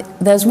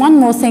there's one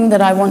more thing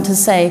that I want to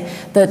say,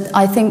 that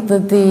I think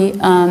that the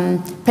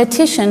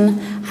petition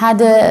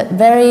had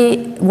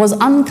was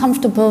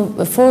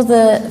uncomfortable for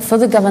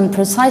the government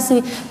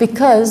precisely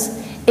because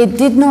it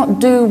did not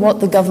do what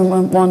the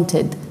government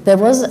wanted. There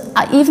was,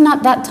 even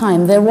at that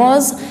time, there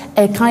was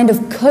a kind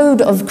of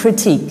code of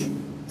critique.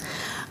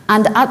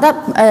 And at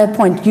that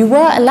point, you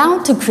were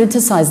allowed to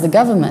criticize the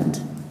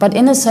government, but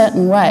in a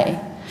certain way.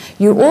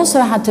 You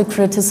also had to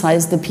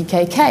criticize the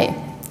PKK,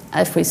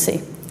 if we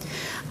see.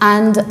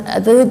 And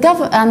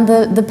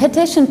the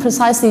petition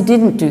precisely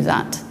didn't do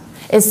that.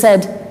 It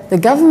said, the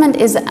government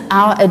is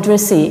our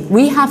addressee.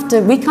 We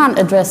can't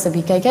address the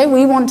PKK,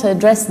 we want to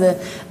address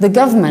the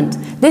government.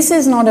 This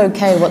is not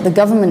okay what the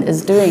government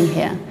is doing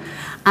here.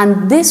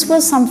 And this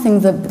was something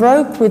that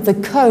broke with the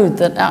code,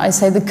 that I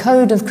say the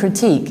code of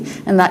critique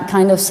in that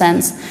kind of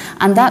sense.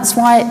 And that's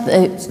why,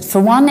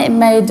 for one, it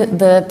made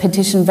the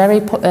petition very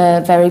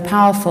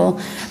powerful,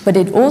 but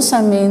it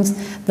also means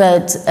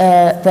that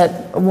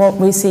what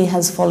we see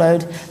has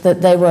followed,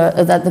 that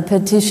the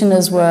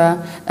petitioners were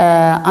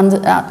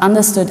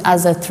understood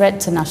as a threat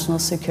to national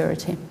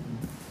security.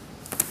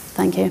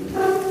 Thank you.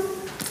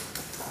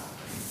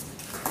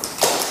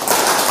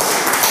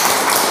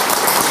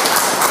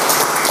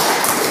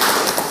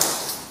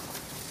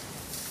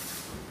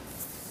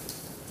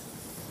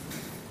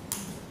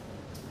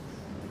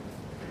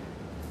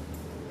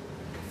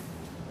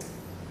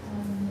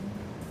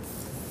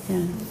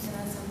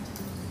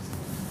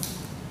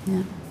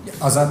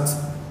 Azat,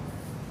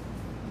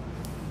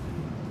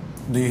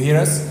 do you hear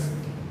us?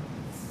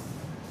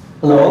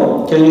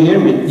 Hello, can you hear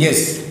me?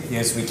 Yes,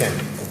 we can.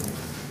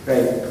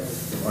 Great.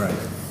 All right.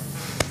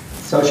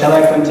 So shall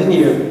I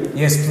continue?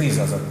 Yes, please,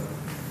 Azat.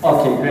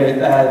 Okay, great.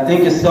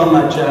 Thank you so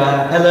much.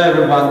 Hello,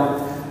 everyone.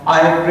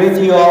 I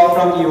greet you all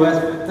from the US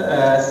with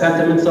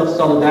sentiments of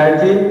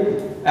solidarity,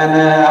 and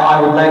I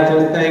would like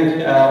to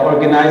thank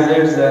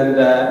organizers and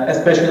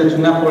especially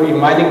Tuna for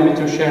inviting me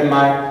to share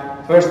my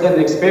first-hand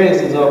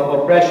experiences of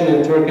oppression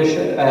in Turkish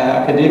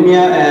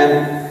academia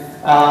and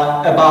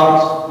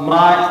about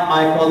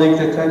my colleagues'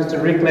 attempts to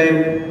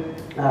reclaim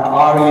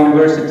our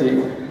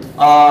university.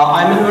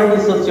 I'm an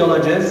urban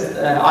sociologist.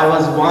 I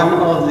was one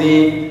of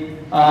the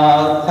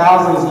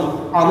thousands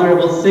of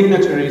honorable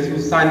signatories who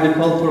signed the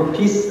Call for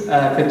Peace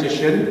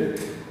petition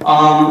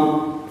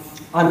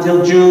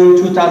until June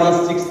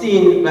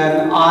 2016,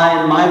 when I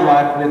and my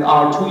wife, with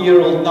our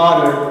 2-year-old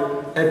daughter,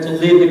 had to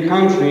leave the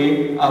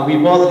country. We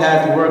both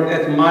had to work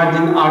at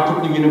Mardin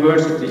Artuklu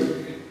University,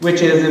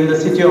 which is in the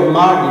city of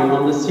Mardin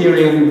on the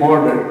Syrian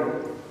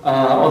border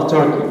of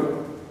Turkey.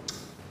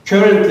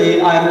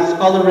 Currently, I am a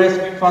Scholar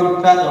Rescue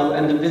Fund Fellow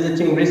and a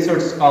visiting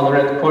research scholar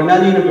at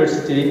Cornell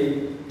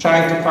University,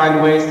 trying to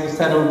find ways to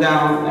settle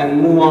down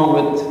and move on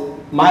with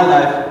my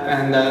life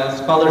and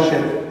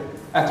scholarship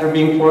after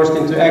being forced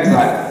into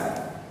exile.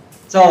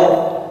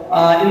 So,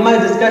 in my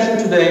discussion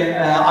today,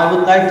 I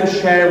would like to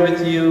share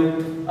with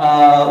you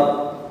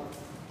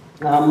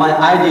my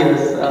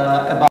ideas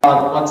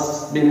about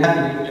what's been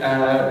happening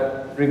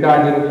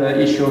regarding the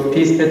issue of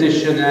peace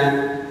petition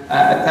and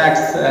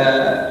attacks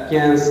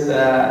against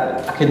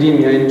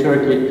academia in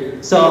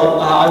Turkey. So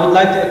I would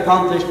like to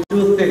accomplish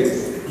two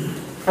things.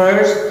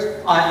 First,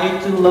 I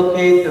aim to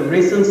locate the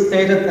recent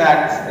state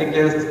attacks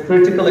against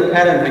critical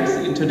academics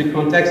into the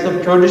context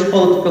of Kurdish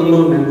political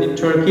movement in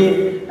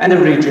Turkey and the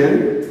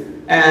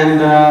region. And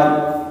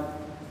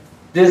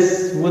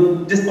this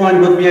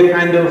point would be a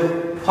kind of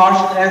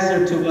partial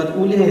answer to what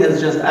Ulrike has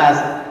just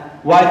asked.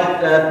 Why did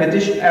the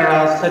petition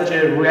arouse such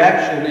a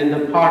reaction in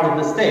the part of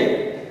the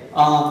state?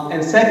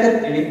 And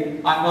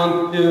secondly, I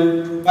want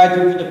to provide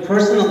you with a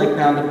personal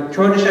account of a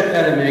Kurdish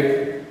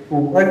academic who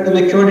worked in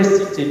a Kurdish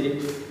city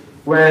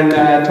when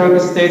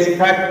Turkish state's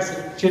practice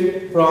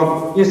shifted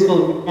from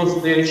peaceful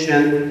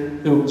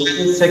reconciliation to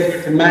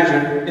security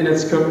measure in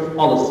its Kurdish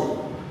policy.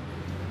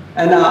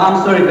 And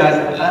I'm sorry guys,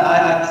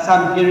 I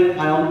can't hear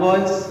my own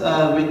voice,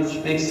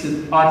 which makes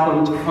it hard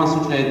for me to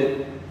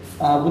concentrate.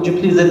 Would you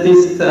please at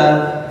least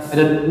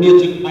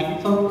mute your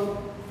microphone?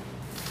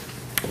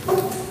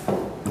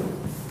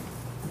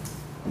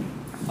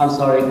 I'm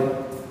sorry.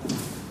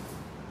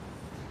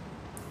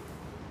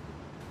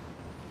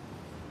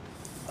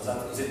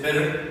 Azat, is it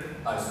better?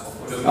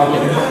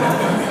 Okay.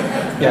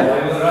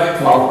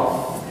 Yeah.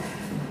 Well,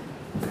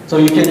 so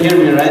you can hear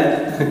me,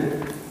 right?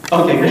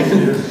 Okay,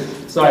 great.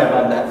 Sorry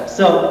about that.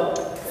 So,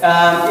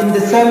 in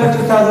December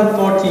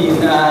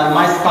 2014,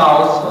 my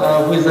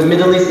spouse, who is a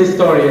Middle East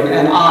historian,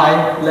 and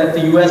I left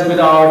the US with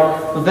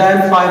our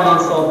then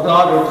 5-month-old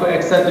daughter to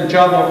accept the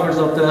job offers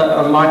of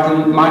the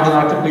Martin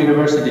Luther King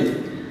University.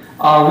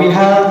 We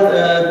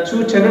held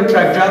 2 tenure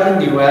track jobs in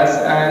the US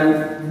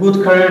and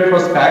good career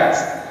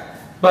prospects.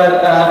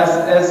 But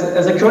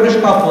as a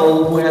Kurdish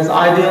couple who has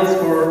ideals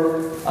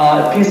for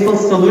a peaceful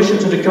solution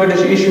to the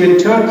Kurdish issue in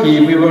Turkey,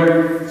 we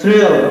were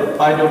thrilled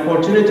by the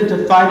opportunity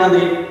to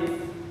finally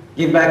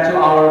give back to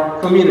our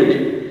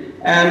community.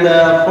 And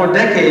for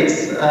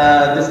decades,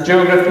 this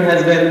geography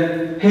has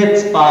been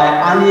hit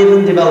by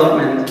uneven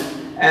development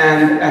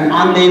and an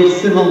unnamed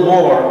civil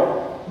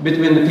war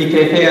between the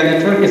PKK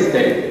and the Turkish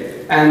state.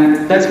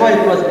 And that's why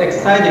it was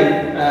exciting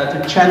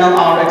to channel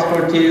our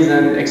expertise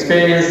and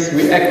experience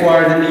we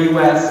acquired in the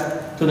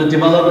US to the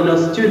development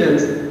of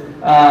students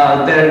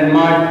there in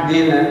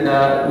Mardin and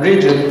the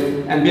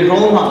region, and be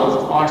role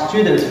models of our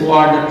students who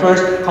are the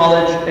first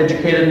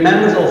college-educated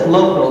members of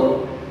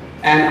local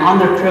and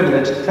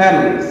underprivileged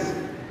families.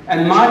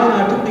 And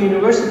Mardin Luther King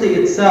University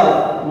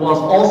itself was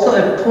also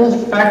a pull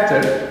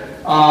factor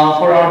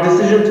for our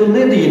decision to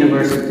leave the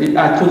university,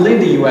 to leave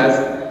the US,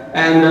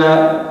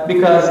 and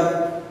because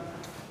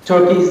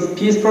Turkey's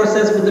peace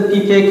process with the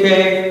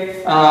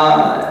PKK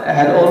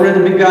had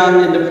already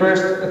begun in the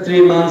first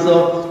 3 months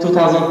of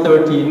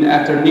 2013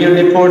 after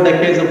nearly 4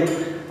 decades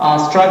of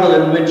struggle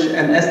in which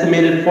an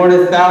estimated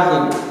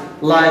 40,000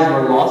 lives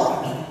were lost.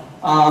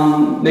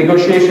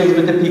 Negotiations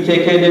with the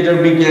PKK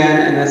later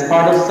began, and as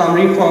part of some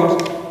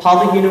reforms,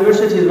 public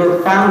universities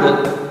were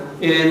founded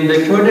in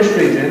the Kurdish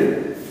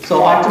region.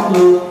 So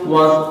Artuklu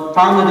was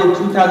founded in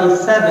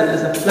 2007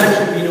 as a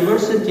flagship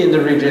university in the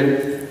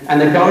region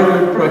and a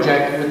government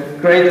project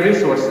with great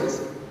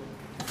resources.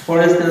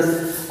 For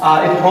instance,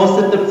 it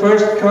hosted the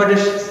first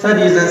Kurdish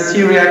studies and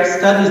Syriac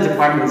studies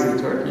departments in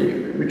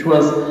Turkey, which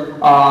was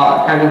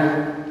kind of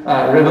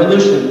a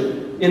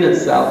revolution in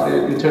itself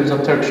in terms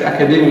of Turkish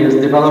academia's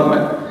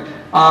development.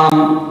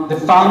 The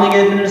founding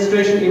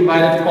administration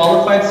invited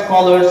qualified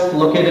scholars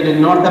located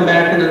in North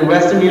American and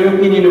Western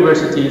European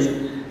universities,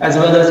 as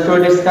well as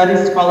Kurdish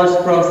studies scholars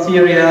from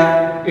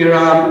Syria,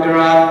 Iran,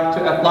 Iraq,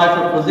 to apply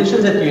for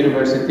positions at the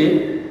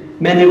university.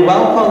 Many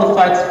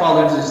well-qualified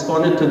scholars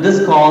responded to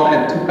this call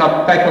and took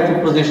up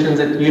faculty positions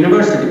at the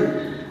university.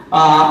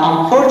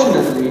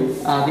 Unfortunately,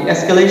 the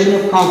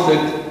escalation of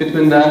conflict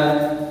between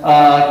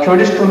the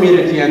Kurdish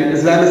community and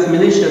Islamist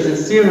militias in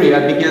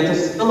Syria began to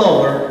spill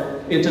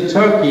over into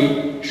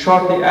Turkey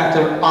shortly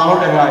after our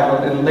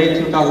arrival in late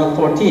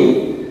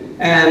 2014.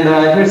 And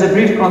here's a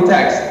brief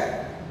context.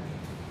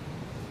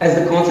 As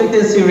the conflict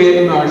in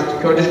Syria emerged,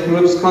 Kurdish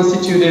groups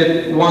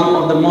constituted one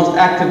of the most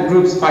active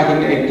groups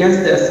fighting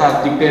against the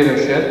Assad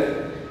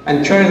dictatorship.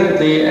 And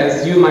currently,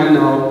 as you might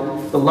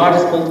know, the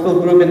largest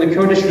political group in the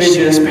Kurdish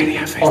region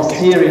of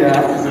Syria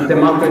is the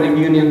Democratic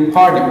Union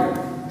Party.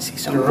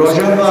 The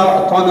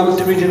Rojava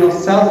Autonomous Region of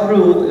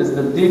Self-Rule is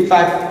the de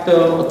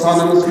facto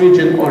autonomous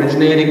region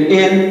originating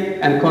in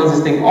and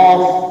consisting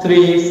of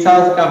 3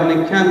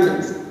 self-governing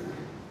cantons.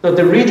 So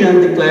the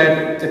region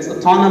declared its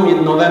autonomy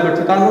in November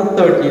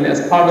 2013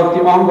 as part of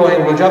the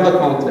ongoing Rojava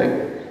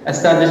conflict,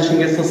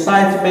 establishing a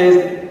society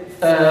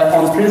based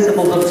on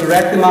principles of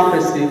direct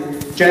democracy,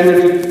 gender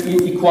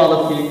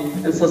equality,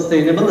 and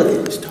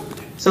sustainability.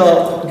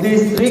 So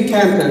these 3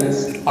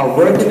 cantons are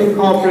working in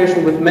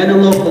cooperation with many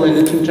local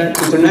and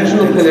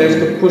international players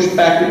to push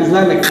back the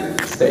Islamic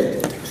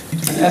State.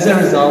 And as a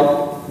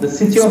result, the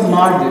city of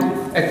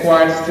Mardin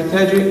acquired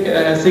strategic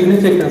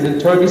significance in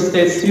Turkish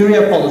state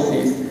Syria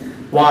policies,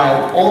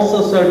 while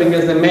also serving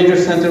as a major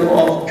center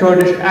of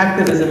Kurdish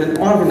activism and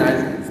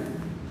organizing.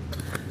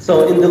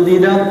 So in the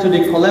lead up to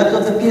the collapse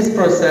of the peace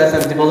process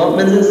and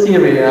developments in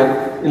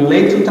Syria, in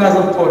late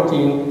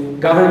 2014,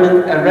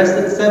 government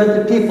arrested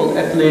 70 people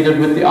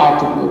affiliated with the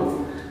Artu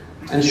group.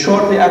 And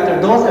shortly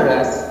after those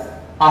arrests,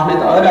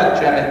 Ahmet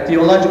Ağıratçı, a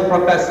theology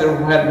professor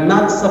who had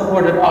not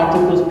supported Artu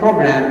group's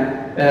program,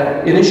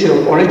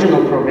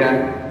 original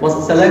program,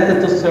 was selected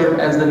to serve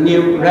as the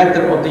new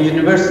rector of the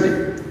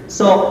university.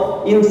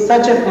 So in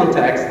such a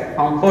context,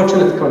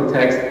 unfortunate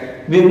context,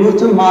 we moved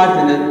to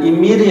Mardin and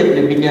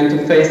immediately began to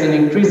face an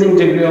increasing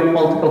degree of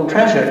political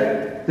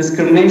pressure,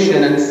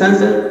 discrimination, and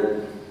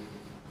censorship.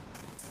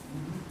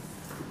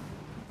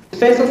 In the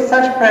face of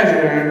such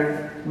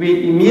pressure,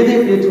 we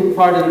immediately took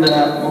part in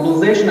the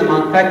mobilization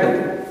among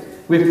faculty.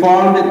 We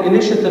formed an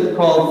initiative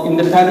called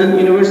Independent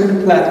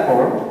University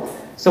Platform.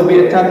 So we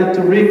attempted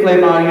to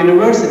reclaim our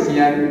university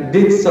and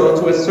did so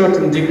to a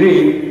certain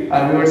degree.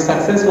 We were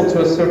successful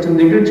to a certain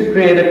degree to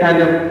create a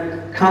kind of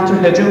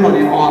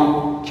counter-hegemony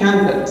on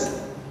campus.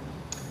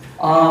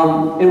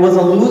 It was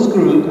a loose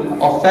group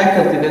of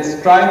faculty that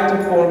strived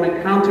to form a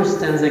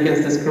counter-stance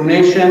against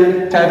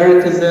discrimination,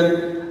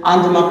 favoritism,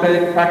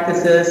 undemocratic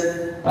practices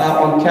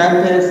on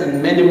campus,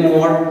 and many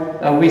more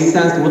we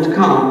sensed would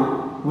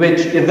come,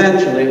 which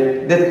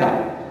eventually did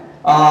come.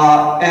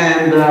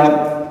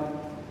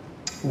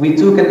 We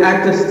took an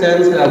active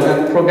stance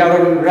when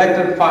pro-government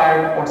rector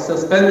fired or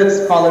suspended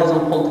scholars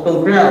on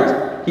political grounds.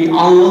 He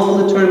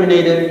unlawfully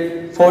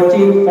terminated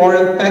 14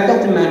 foreign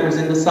faculty members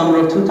in the summer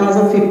of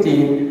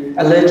 2015,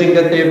 alleging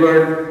that they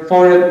were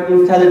foreign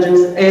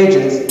intelligence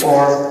agents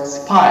or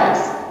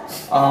spies.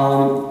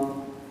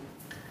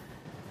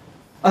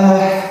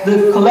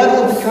 The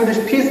collapse of the Kurdish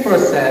peace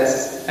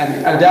process and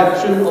the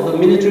adoption of a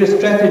military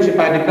strategy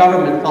by the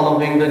government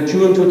following the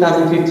June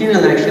 2015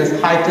 elections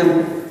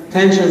heightened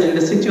tensions in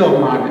the city of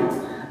Mardin.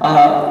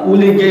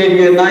 Uli gave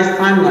you a nice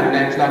timeline,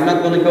 actually. I'm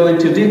not going to go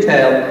into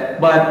detail,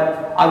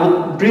 but I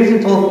would briefly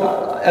talk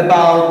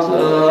about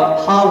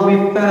how we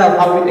felt,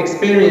 how we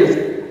experienced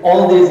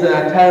all these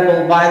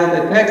terrible violent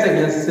attacks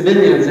against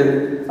civilians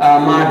in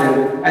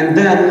Mardin, and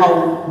then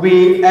how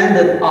we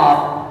ended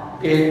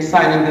up in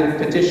signing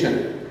the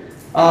petition.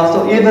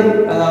 So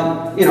even,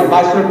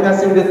 by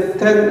surpassing the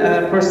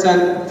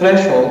 10%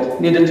 threshold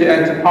needed to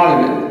enter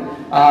parliament,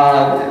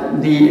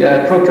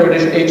 the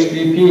pro-Kurdish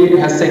HDP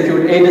has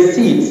secured 80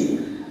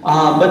 seats.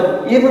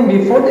 But even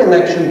before the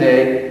election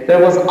day,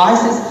 there was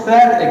ISIS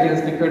threat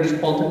against the Kurdish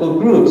political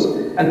groups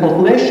and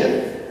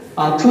population.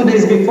 2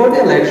 days before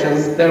the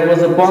elections, there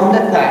was a bombed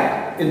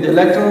attack in the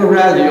electoral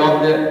rally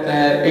of the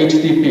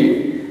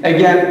HDP.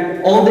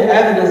 Again, all the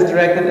evidence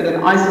directed at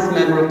an ISIS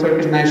member of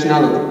Turkish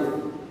nationality.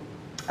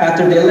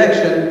 After the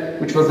election,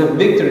 which was a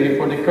victory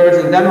for the Kurds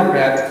and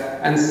Democrats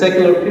and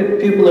secular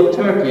people of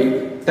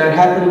Turkey, there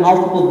happened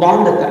multiple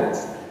bomb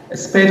attacks, a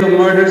spate of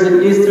murders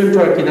in eastern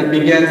Turkey that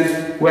began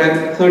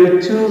when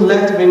 32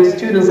 left-wing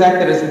students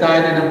activists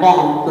died in a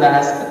bomb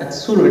blast at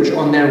Suruç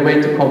on their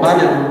way to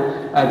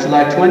Kobane on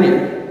July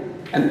 20th.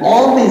 And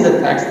all these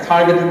attacks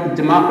targeted the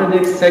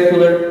democratic,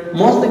 secular,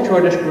 mostly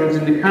Kurdish groups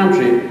in the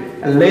country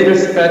and later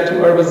spread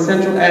to urban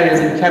central areas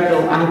in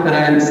capital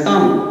Ankara and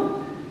Istanbul.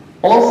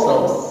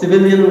 Also,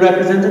 civilian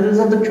representatives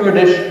of the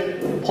Kurdish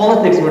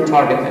politics were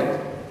targeted.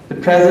 The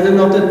president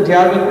of the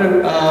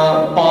Diyarbakir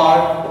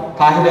bar,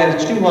 Tahir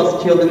Elçi,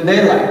 was killed in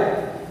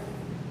daylight.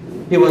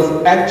 He was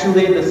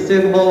actually the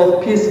symbol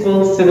of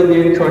peaceful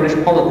civilian Kurdish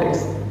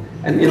politics.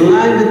 And in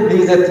line with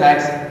these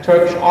attacks,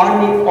 Turkish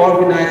army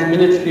organized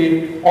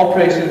military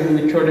operations in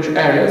the Kurdish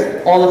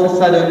areas. All of a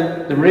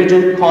sudden, the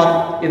region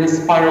caught in a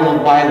spiral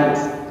of violence.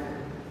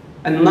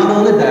 And not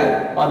only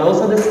that, but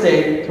also the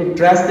state took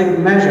drastic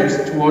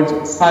measures towards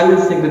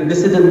silencing the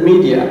dissident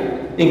media,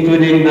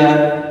 including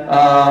the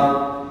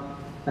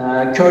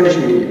Kurdish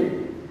media.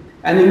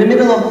 And in the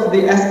middle of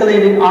the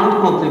escalating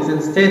armed conflicts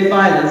and state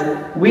violence,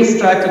 we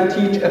strive to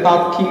teach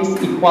about peace,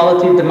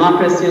 equality,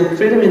 democracy, and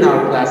freedom in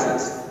our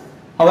classes.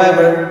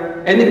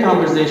 However, any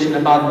conversation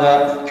about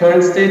the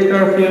current state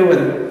curfew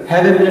and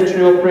heavy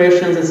military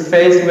operations is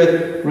faced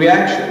with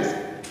reactions.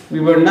 We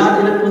were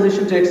not in a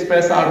position to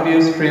express our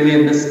views freely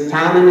in this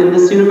town and in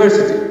this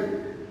university.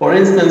 For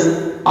instance,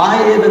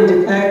 I even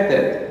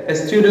detected a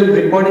student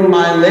recording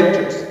my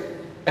lectures.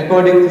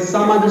 According to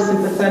some other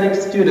sympathetic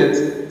students,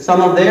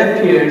 some of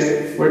their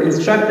peers were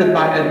instructed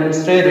by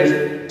administrators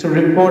to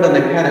report on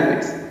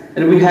academics.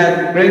 And we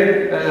had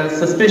great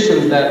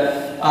suspicions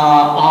that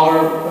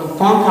our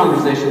phone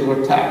conversations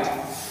were tapped.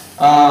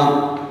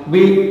 On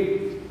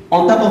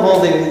top of all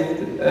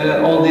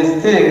these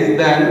things,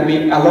 then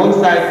we,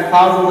 alongside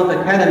thousands of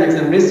academics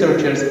and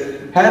researchers,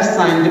 have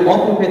signed the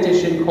open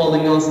petition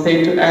calling on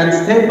state to end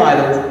state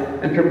violence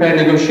and prepare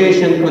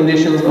negotiation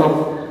conditions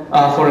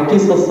for a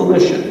peaceful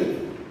solution.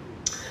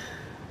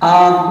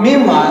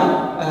 Meanwhile,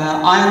 I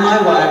and my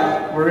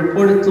wife were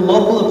reported to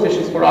local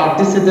officials for our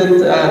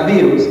dissident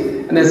views,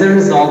 and as a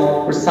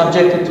result, were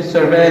subjected to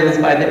surveillance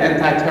by the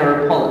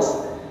anti-terror police.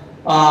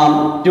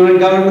 During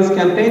government's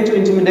campaign to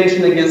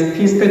intimidation against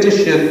peace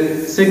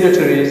petition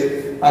signatories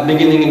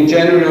beginning in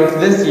January of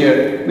this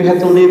year, we had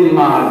to leave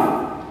Mardin.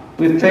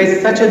 we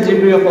face such a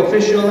degree of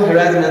official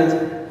harassment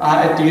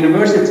at the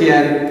university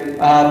and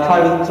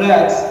private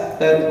threats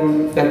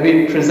that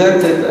we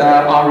presented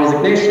our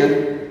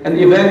resignation, and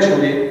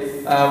eventually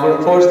were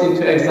forced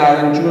into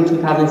exile in June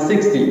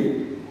 2016.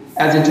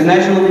 As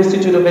International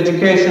Institute of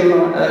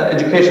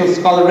Educational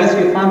Scholar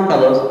Rescue Fund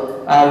Fellows,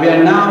 we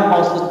are now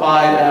hosted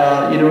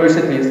by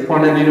universities,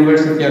 Cornell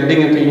University and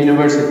Binghamton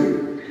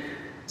University.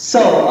 So,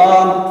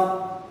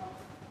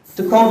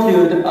 to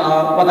conclude,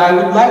 what I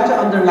would like to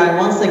underline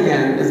once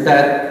again is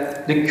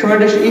that the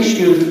Kurdish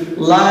issue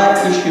lies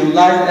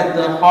at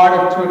the heart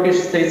of Turkish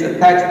state's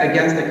attacks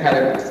against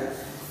academics.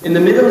 In the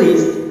Middle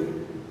East,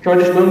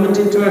 Kurdish movement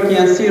in Turkey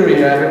and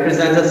Syria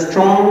represents a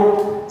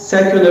strong,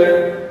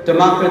 secular,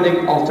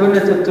 democratic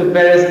alternative to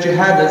various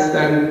jihadist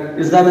and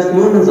Islamist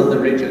movements of the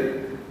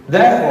region.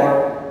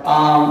 Therefore,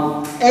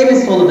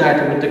 any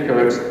solidarity with the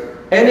Kurds,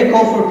 any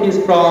call for peace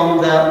from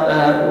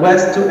the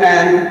West to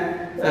end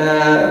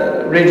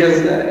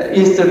regions,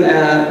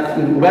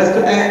 West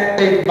to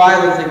end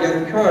violence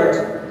against Kurds,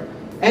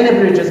 any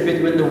bridges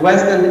between the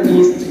West and the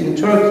East in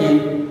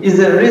Turkey is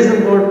a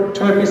reason for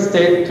Turkish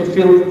state to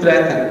feel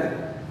threatened.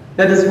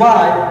 That is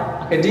why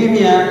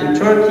academia in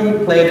Turkey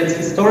played its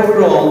historic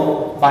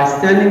role by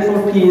standing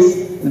for peace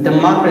and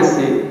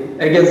democracy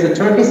against the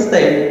Turkish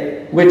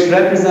state, which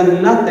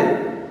represents nothing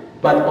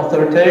but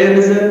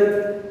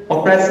authoritarianism,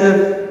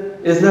 oppressive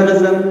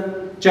Islamism,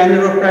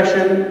 gender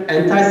oppression,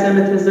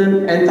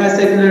 anti-Semitism,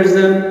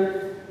 anti-secularism,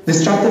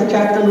 destructive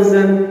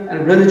capitalism,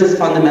 and religious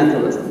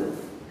fundamentalism.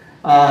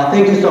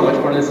 Thank you so much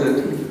for listening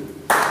to me.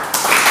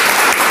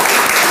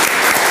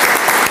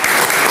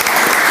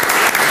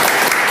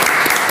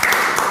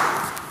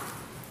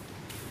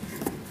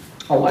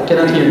 Oh, I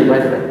cannot hear you, by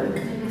the way.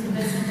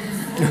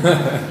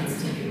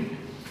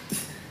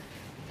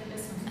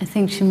 I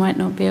think she might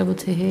not be able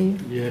to hear you.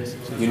 Yes.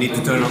 You need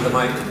to turn on the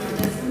mic.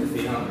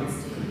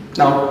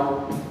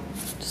 No.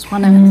 Just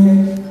 1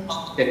 minute.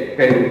 Okay,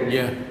 great.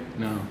 Yeah,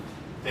 no.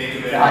 Thank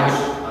you very much,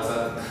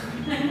 Azat.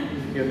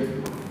 Thank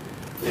you.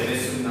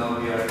 Tebessum, now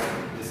we are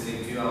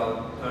listening to you.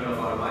 I'll turn off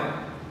our mic.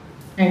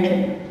 Okay.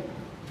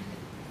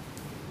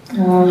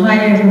 Hi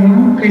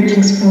everyone,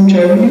 greetings from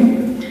Germany.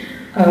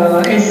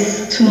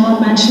 As Tuna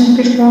mentioned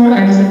before,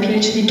 I was a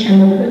PhD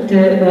candidate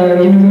at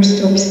the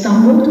University of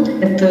Istanbul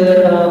at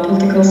the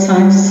Political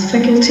Science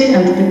faculty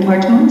and the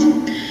department.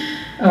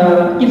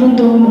 Even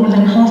though more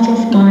than half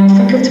of my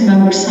faculty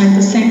members signed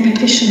the same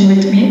petition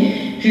with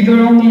me, we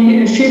were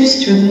only a few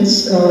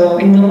students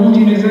in the whole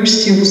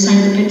university who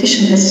signed the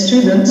petition as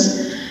students.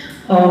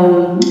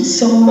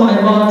 So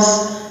I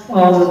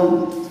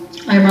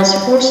was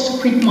forced to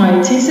quit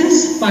my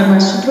thesis by my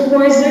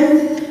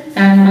supervisor,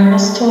 and I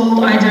was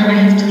told either I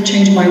have to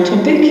change my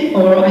topic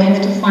or I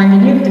have to find a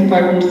new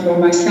department for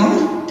myself.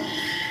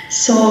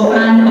 So,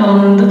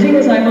 and the thing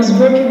is, I was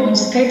working on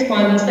state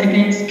violence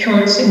against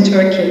Kurds in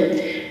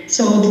Turkey.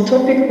 So the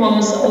topic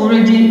was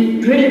already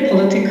really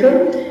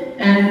political,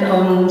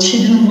 and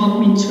she didn't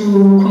want me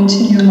to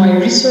continue my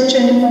research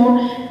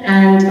anymore.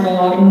 And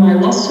in my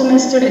last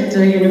semester at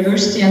the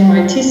university and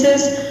my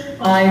thesis,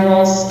 I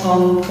was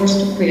forced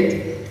to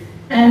quit.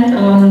 And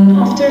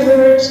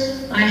afterwards,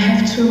 I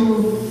have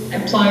to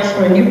apply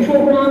for a new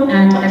program,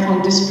 and I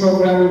found this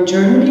program in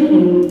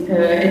Germany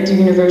at the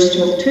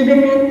University of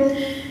Tübingen,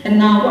 and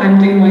now I'm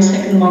doing my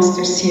second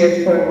master's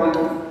here for a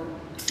while.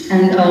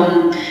 And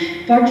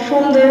apart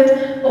from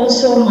that,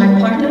 also my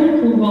partner,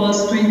 who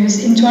was doing his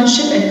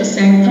internship at the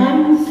same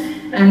time,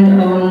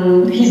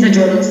 and he's a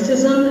German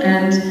citizen,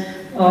 and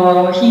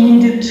he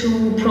needed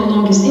to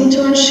prolong his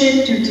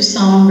internship due to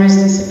some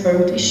residency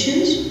permit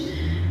issues.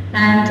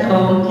 And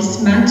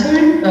his mentor,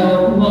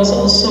 who was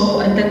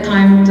also at that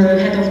time the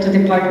head of the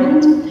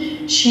department,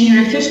 she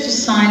refused to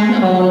sign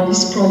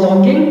his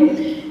prolonging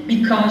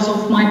because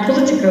of my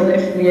political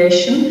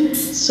affiliation.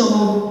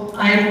 So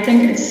I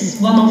think it's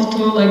one of the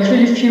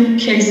really few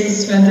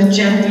cases when the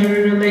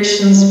gender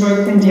relations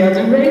work in the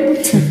other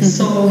way.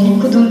 So he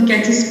couldn't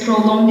get his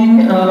prolonging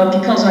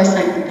because I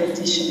signed the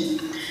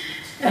petition.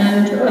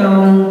 And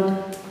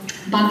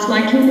but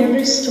like in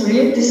every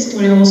story, this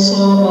story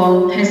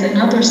also has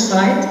another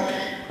side.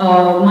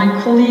 My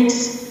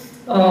colleagues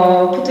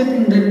put it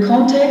in the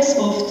context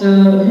of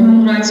the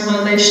human rights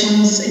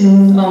violations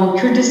in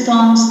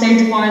Kurdistan,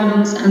 state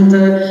violence, and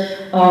the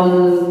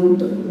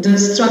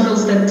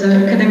struggles that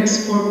the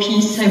academics for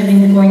peace have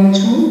been going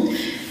through.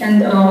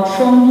 And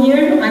from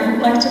here, I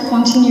would like to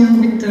continue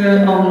with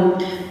the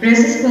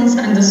resistance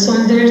and the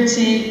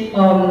solidarity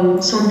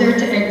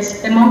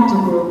acts among the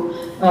group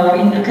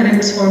in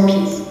academics for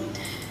peace.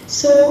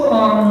 So,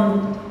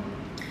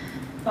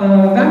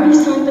 when we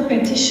signed the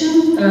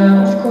petition,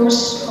 of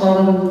course,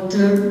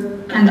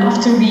 and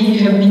after we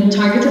have been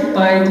targeted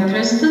by the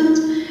president,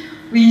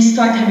 we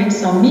started having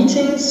some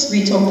meetings.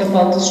 We talked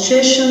about the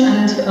situation,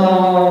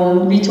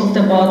 and we talked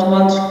about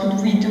what could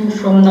we do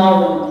from now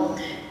on.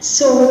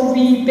 So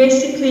we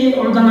basically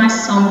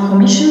organized some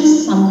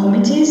commissions, some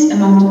committees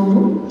among the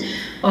group,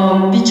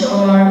 which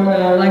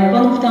are like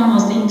one of them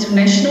was the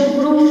international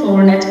group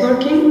for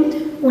networking,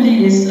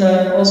 Uli is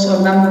also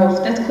a member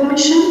of that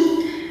commission.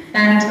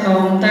 And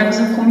there was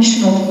a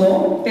commission of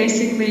law.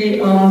 Basically,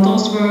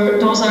 those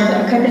are the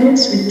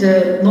academics with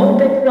the law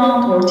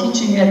background or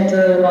teaching at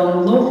the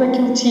law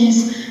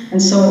faculties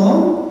and so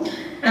on.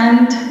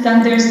 And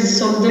then there's the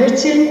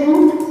Solidarity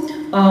group,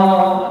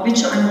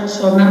 which I'm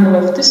also a member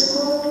of this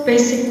group.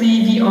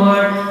 Basically, we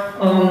are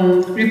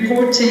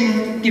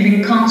reporting,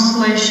 giving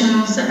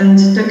consolations, and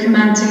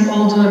documenting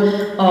all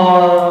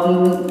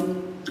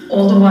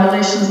the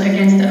violations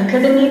against the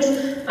academics.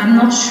 I'm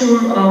not sure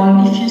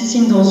if you've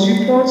seen those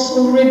reports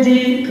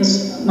already,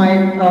 because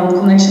my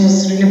connection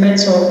is really bad,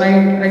 so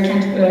I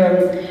can't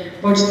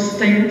watch this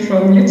thing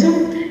from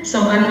YouTube. So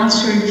I'm not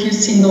sure if you've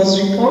seen those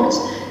reports.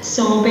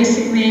 So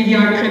basically, we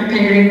are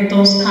preparing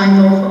those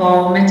kind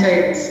of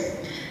materials.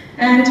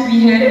 And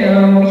we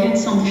had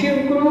some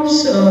few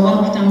groups. One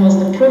of them was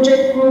the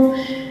project group.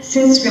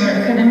 Since we are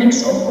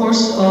academics, of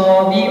course,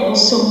 we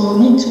also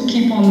need to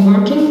keep on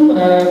working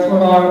for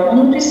our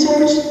own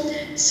research.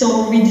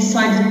 So we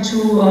decided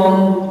to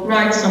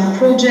write some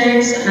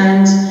projects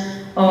and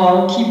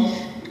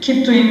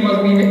keep doing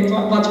what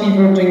we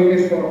were doing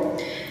before.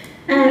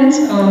 And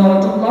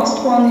the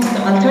last one is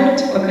the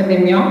alternative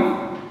academia,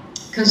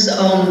 because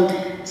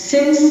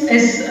since,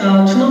 as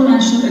Tuna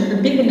mentioned at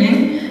the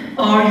beginning,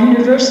 our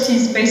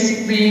universities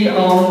basically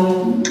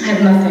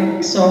have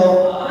nothing.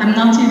 So I'm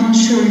not even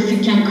sure if you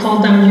can call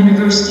them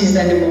universities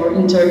anymore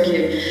in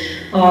Turkey.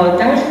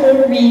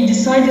 Therefore, we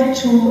decided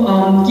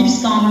to give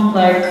some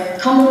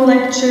common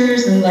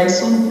lectures and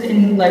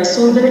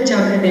solidarity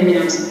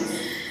academias.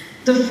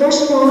 The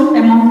first one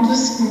among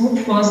this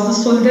group was the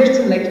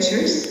solidarity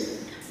lectures,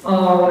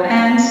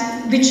 and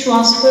which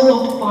was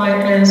followed by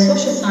a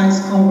social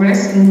science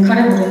congress in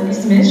Karaburun,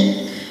 Izmir.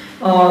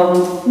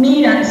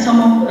 Me and some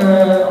of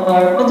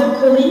our other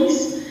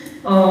colleagues,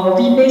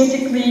 we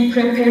basically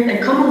prepared a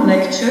common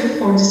lecture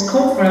for this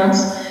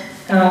conference.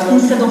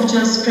 Instead of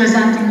just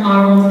presenting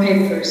our own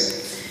papers.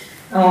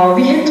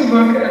 We had to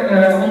work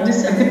on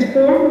this a bit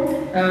more,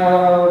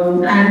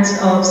 and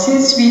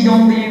since we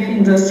don't live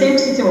in the same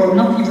city or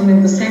not even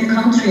in the same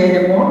country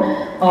anymore,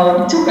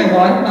 it took a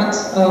while, but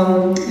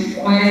if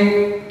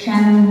I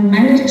can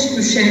manage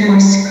to share my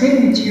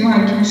screen with you,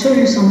 I can show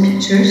you some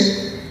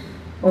pictures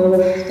of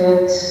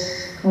that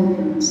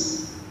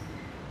conference.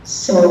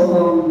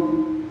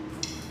 So,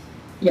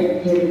 yeah,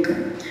 here we go.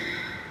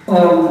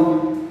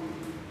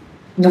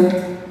 Nope.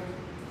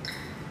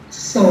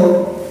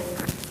 So,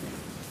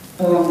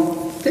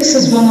 this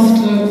is one of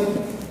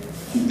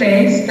the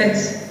days that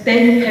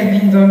they have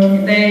been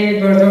working. They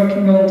were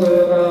working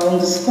on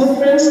this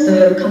conference,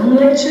 the common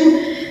lecture,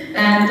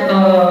 and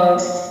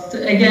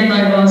again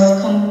I was.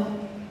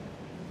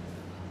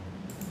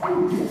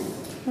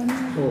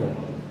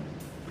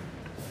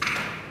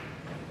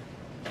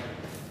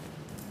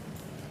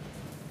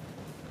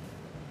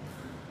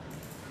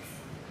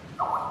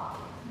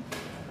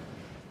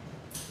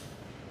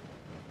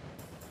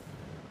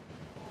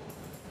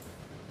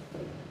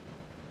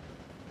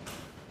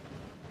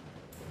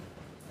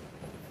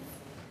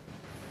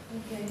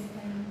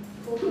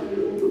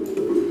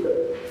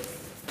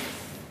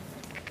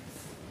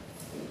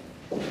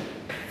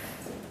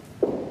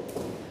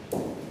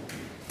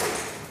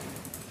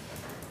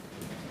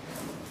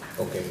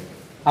 Okay.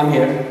 I'm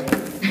here.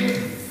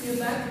 You're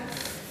back?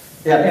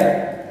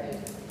 Yeah.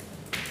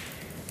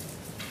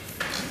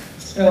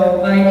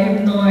 So I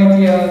have no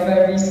idea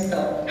where we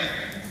stop.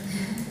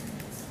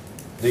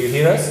 Do you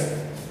hear us?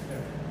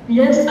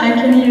 Yes, I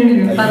can hear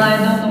you, but I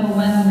don't know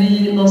when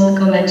we lost the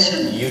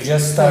connection. You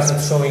just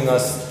started showing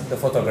us the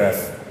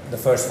photograph, the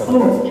first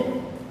photograph.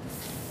 Oh,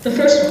 the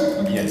first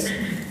one? Okay. Yes.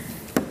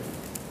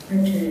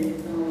 Okay,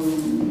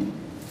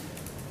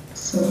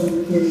 so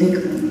the big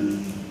one.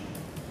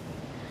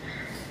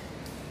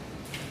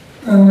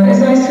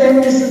 As I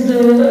said, this is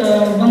the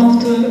one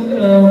of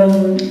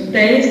the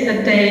days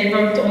that they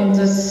worked on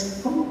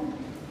this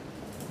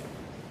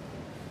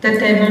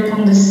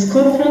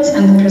conference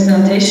and the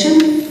presentation.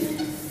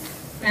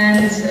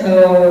 And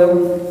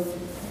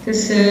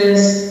this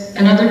is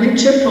another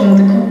picture from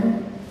the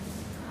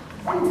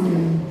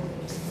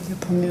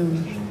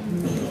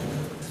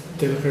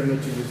Tell her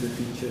not to use the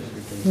pictures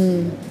because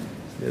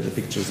Yeah, the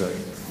pictures are.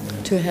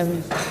 Too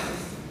heavy.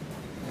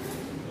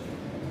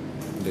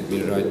 Let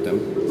me write them.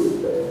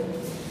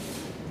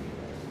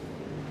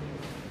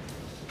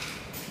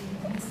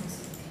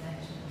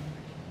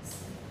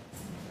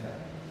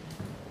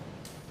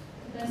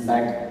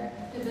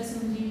 Back.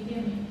 Tebessum, do you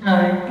hear me?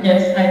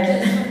 yes, I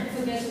can.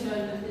 Forget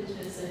about the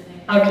pictures, I think.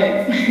 Okay.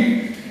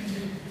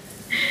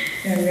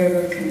 Yeah, you're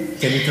welcome.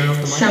 Can you turn off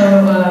the mic? So,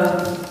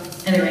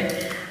 anyway,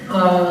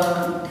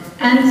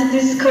 and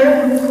this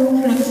Karaburun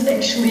conference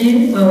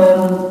actually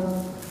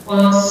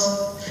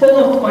was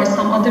followed by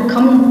some other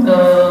common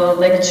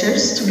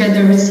lectures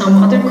together with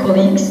some other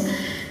colleagues.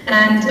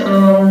 And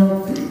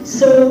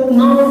so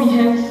now we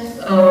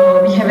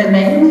have a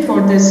name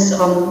for this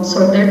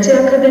Solidarity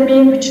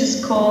Academy, which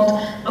is called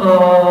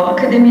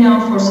Academia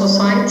for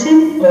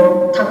Society,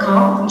 or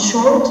TAKA in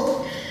short.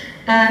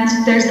 And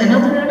there's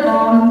another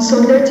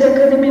Solidarity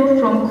Academy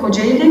from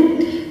Kocaeli.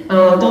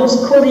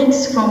 Those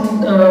colleagues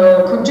from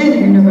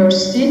Kocaeli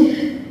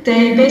University,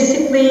 they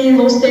basically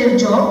lost their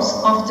jobs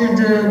after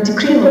the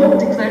decree law,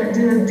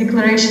 the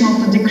declaration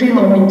of the decree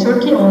law in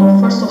Turkey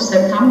on 1st of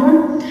September.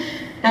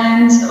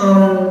 And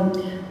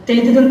they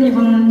didn't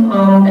even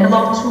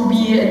allow to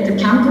be at the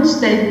campus.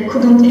 They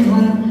couldn't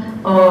even,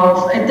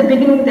 at the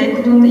beginning, they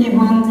couldn't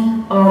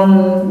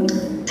even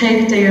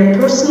take their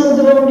personal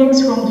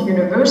belongings from the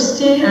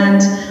university,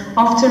 and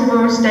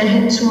afterwards they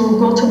had to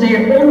go to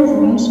their own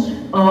rooms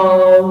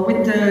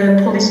with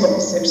the police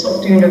officers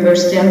of the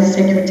university and the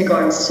security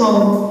guards.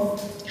 So,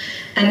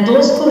 and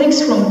those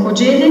colleagues from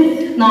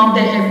Kocaeli, now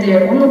they have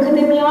their own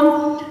academia,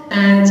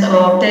 and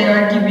they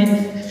are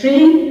giving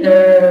free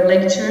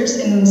lectures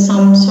in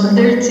some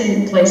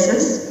solidarity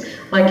places,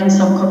 like in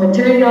some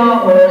cafeteria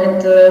or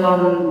at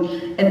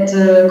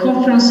the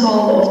conference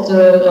hall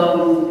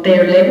of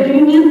their labor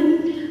union.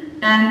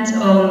 And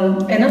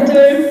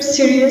another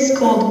series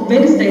called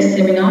Wednesday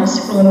Seminars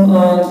from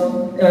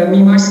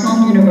Mimar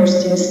Sinan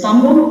University in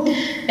Istanbul.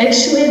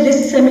 Actually,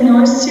 this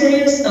seminar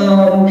series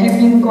have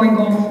been going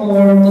on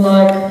for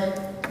like,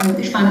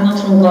 if I'm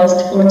not wrong,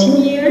 last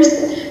 14 years.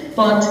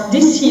 But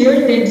this year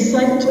they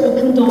decided to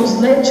open those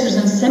lectures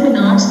and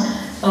seminars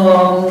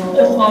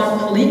of our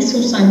colleagues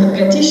who signed the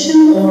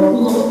petition or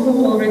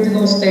who already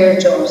lost their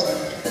jobs.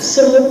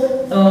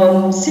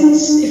 So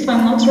since, if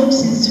I'm not wrong,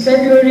 since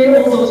February,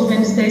 all those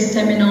Wednesday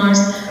seminars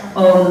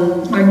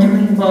are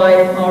given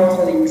by our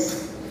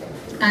colleagues.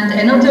 And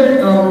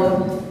another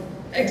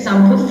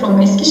example from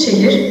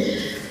Eskişehir.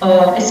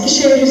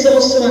 Eskişehir is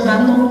also a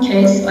well-known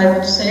case, I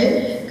would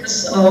say,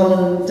 because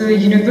the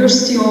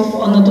University of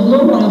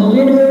Anadolu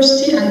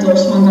University and the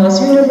Osman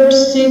Gazi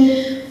University,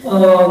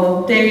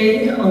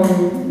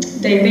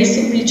 they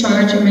basically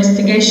charge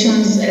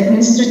investigations,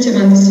 administrative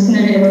and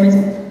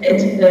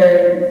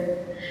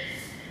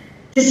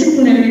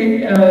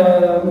disciplinary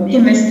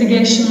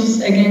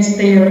investigations against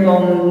their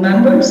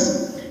members.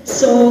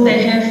 So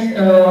they have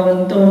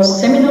those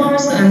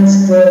seminars and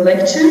the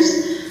lectures,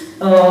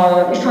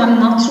 if I'm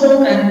not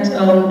wrong, and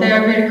they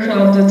are very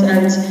crowded,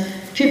 and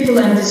people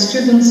and the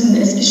students in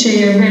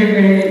Eskişehir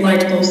very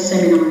like those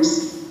seminars.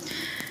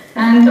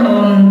 And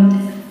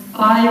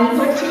I would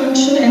like to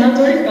mention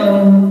another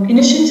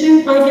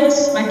initiative, I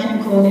guess I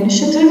can call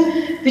initiative,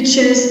 which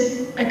is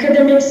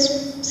academics,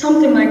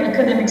 something like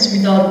Academics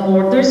Without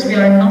Borders. We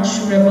are not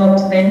sure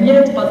about them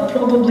yet, but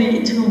probably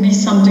it will be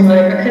something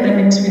like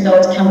Academics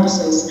Without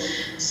Campuses,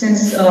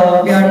 since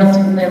we are not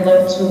even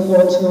allowed to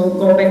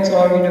go back to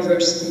our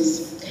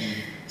universities.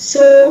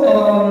 So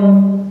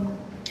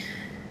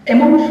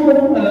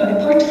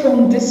apart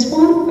from this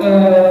one,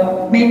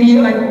 maybe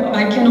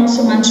I can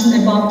also mention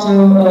about the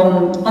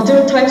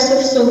other types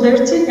of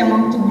solidarity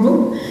among the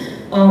group.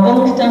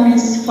 One of them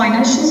is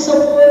financial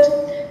support.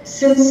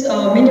 Since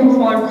many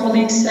of our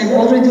colleagues have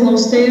already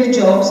lost their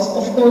jobs,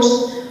 of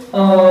course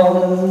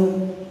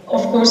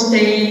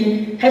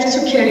they have to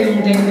carry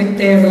on with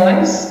their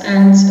lives,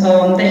 and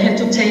they have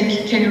to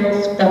take care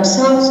of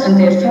themselves and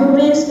their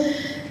families.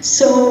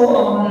 So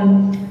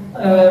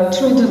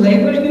through the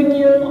labor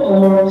union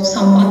or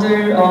some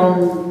other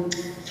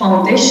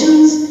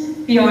foundations,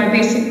 we are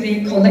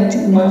basically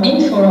collecting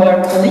money for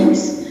our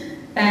colleagues,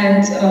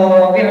 and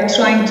we are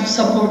trying to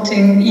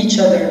supporting each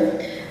other.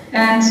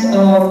 And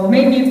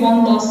maybe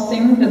one last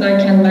thing that I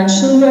can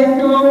mention right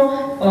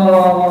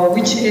now,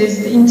 which is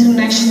the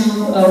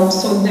international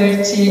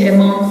solidarity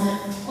among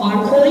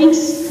our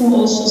colleagues who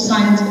also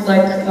signed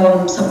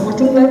like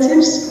supporting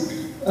letters,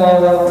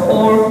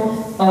 or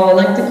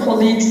like the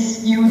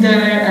colleagues you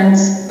there and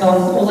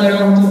all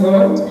around the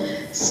world.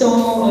 So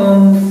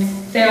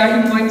they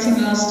are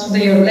inviting us to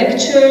their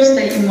lectures,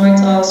 they invite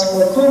us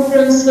for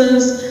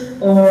conferences,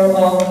 or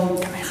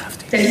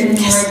they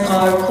invite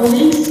our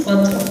colleagues,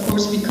 but of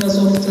course because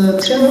of the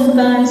travel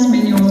bans,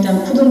 many of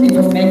them couldn't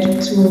even make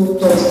it to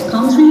those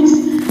countries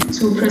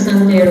to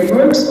present their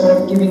works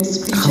or giving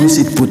speeches. How is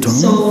it put on?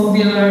 So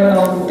we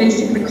are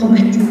basically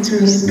connecting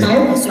through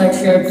Skype, like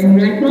we are doing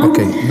right now.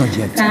 Okay, not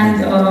yet.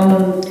 And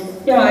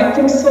yeah, I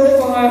think so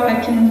far I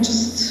can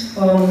just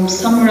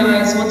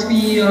summarize what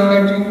we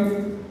are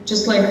doing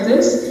just like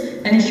this.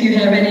 And if you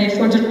have any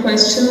further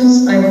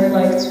questions, I would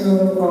like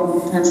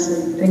to answer.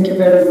 Thank you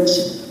very much.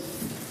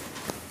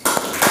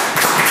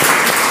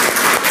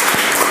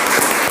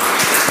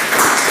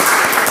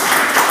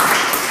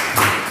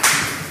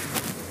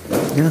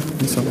 Yeah,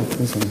 this one.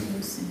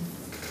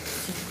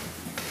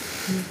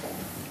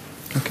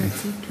 Okay.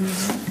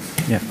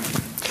 Yeah.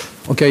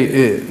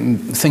 Okay,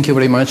 thank you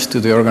very much to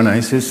the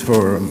organizers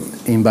for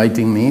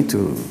inviting me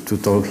to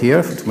talk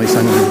here, to make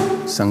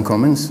some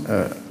comments.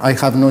 I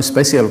have no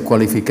special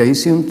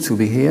qualification to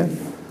be here.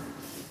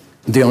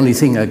 The only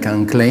thing I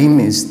can claim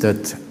is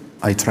that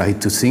I try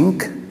to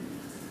think,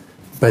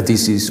 but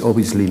this is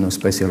obviously no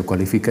special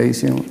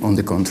qualification. On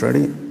the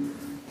contrary,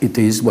 it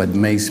is what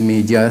makes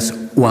me just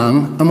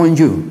one among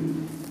you.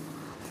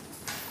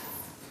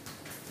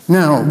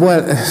 Now,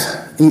 well,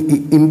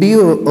 in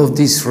view of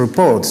these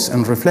reports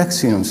and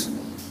reflections,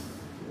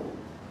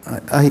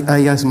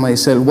 I ask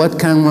myself, what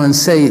can one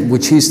say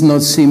which is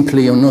not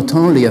simply or not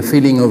only a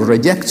feeling of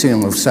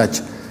rejection of such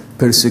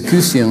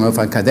persecution of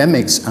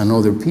academics and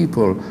other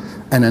people,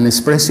 and an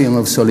expression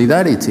of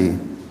solidarity?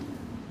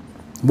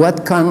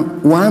 What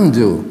can one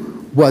do?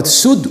 What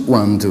should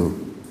one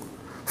do?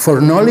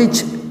 For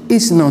knowledge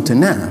is not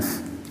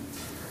enough.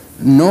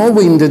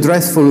 Knowing the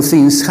dreadful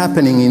things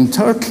happening in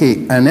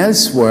Turkey and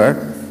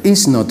elsewhere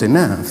is not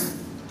enough.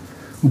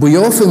 We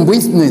often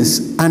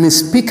witness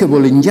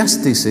unspeakable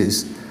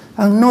injustices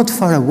and not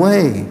far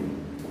away.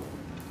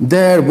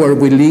 There where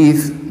we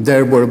live,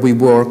 there where we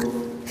work,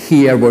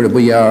 here where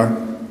we are,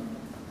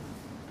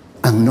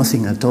 and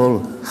nothing at all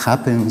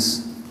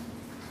happens.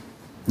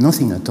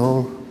 Nothing at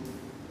all.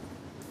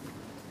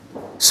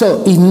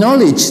 So if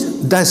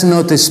knowledge does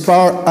not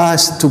inspire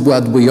us to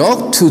what we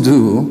ought to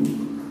do,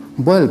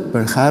 well,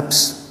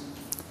 perhaps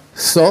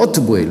thought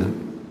will.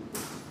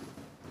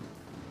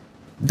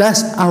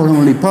 That's our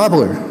only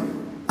power,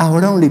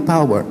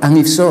 and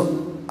if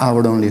so,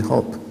 our only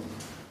hope.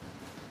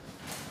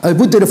 I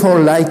would therefore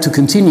like to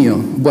continue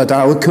what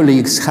our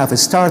colleagues have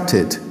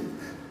started.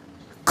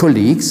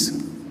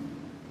 Colleagues,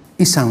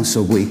 it sounds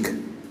so weak.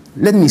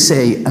 Let me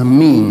say and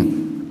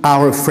mean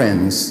our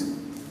friends,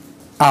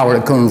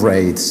 our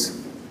comrades.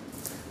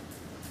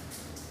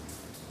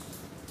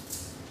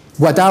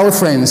 What our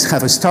friends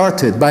have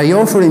started by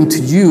offering to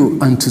you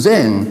and to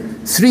them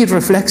 3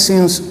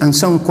 reflections and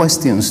some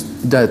questions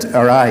that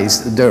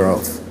arise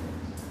thereof.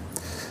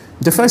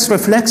 The first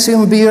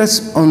reflection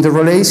bears on the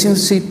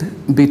relationship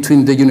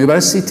between the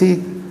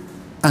university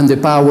and the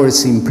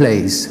powers in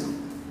place.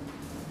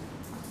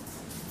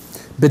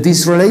 But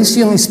this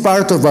relation is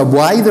part of a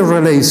wider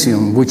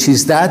relation, which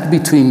is that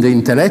between the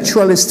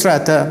intellectual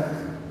strata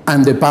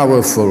and the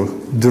powerful,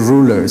 the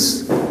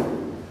rulers.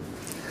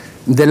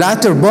 The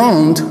latter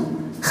bond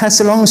has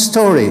a long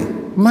story,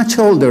 much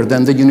older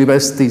than the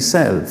university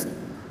itself.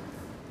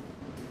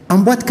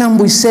 And what can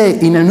we say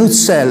in a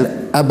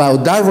nutshell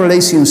about that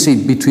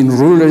relationship between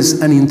rulers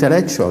and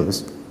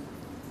intellectuals?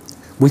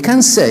 We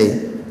can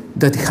say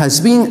that it has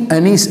been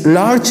and is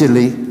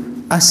largely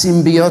a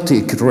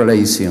symbiotic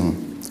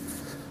relation,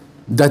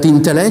 that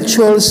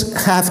intellectuals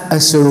have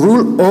as a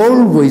rule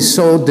always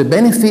sought the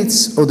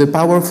benefits of the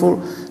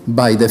powerful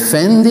by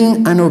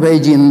defending and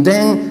obeying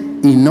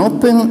them in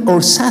open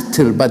or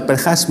subtle but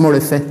perhaps more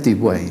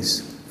effective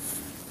ways.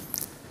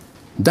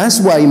 That's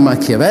why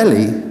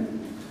Machiavelli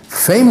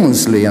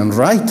famously and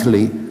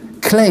rightly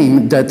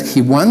claimed that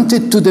he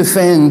wanted to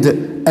defend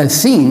a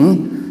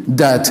thing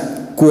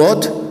that,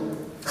 quote,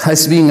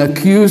 has been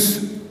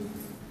accused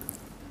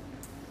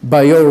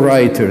by all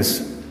writers,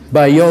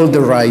 by all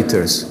the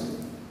writers.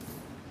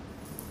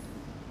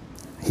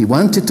 He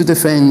wanted to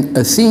defend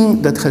a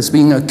thing that has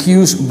been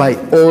accused by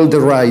all the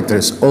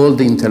writers, all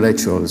the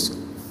intellectuals.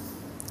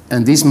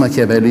 And this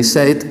Machiavelli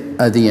said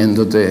at the end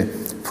of the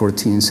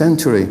 14th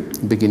century,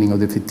 beginning of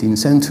the 15th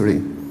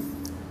century.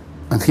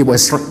 And he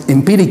was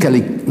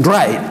empirically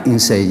right in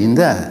saying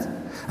that.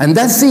 And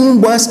that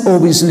thing was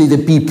obviously the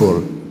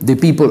people,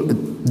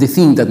 the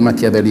thing that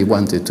Machiavelli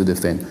wanted to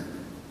defend.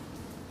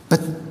 But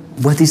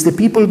what is the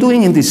people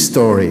doing in this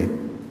story?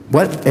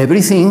 Well,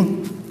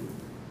 everything,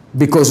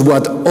 because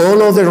what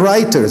all other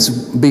writers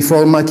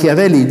before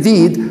Machiavelli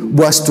did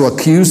was to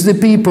accuse the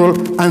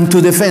people and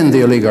to defend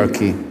the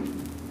oligarchy.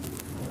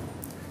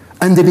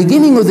 And the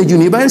beginning of the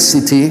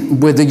university,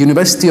 with the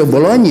University of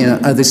Bologna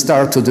at the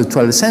start of the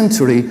 12th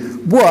century,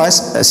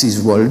 was, as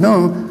is well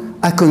known,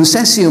 a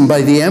concession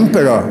by the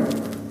emperor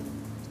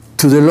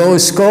to the law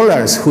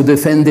scholars who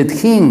defended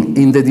him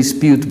in the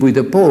dispute with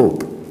the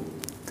Pope.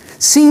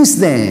 Since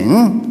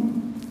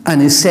then,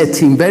 and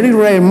except in very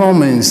rare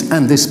moments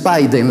and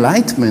despite the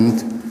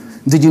Enlightenment,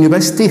 the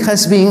university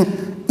has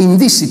been in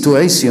this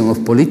situation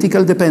of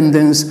political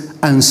dependence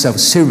and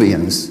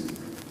subservience.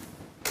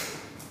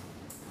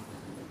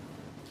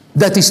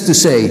 That is to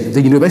say,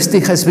 the university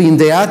has been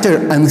the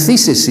utter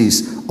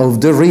antithesis of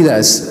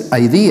Derrida's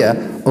idea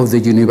of the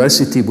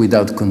university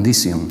without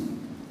condition.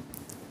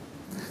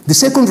 The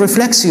second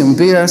reflection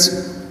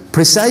bears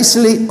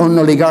precisely on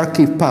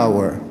oligarchic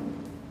power.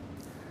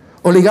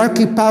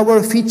 Oligarchic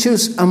power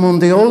features among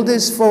the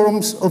oldest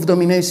forms of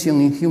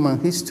domination in human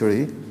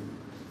history.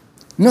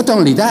 Not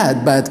only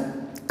that, but,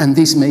 and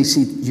this makes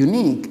it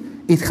unique,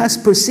 it has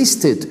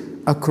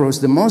persisted across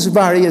the most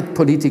varied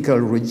political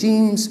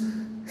regimes,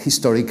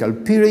 historical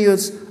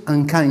periods,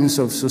 and kinds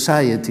of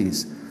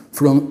societies,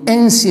 from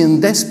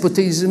ancient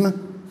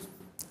despotism,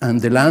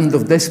 and the land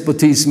of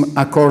despotism,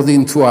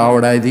 according to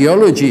our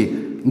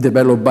ideology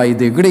developed by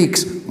the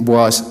Greeks,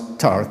 was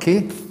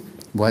Turkey,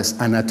 was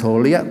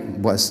Anatolia,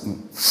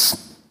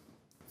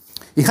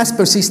 it has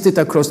persisted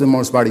across the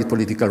most varied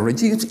political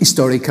regimes,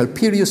 historical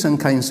periods, and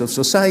kinds of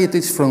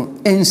societies, from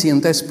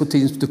ancient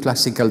despotism to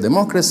classical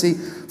democracy,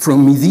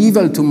 from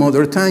medieval to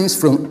modern times,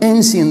 from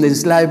ancient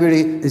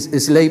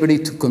slavery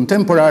to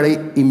contemporary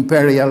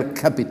imperial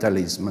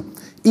capitalism,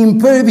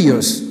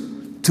 impervious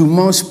to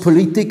most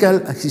political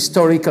and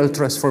historical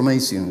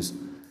transformations.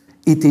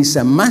 It is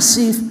a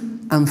massive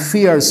and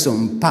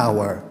fearsome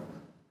power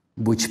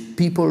which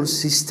people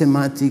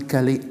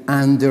systematically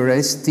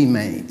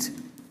underestimate.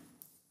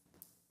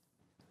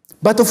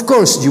 But of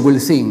course you will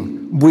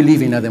think, we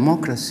live in a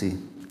democracy.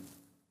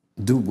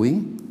 Do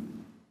we?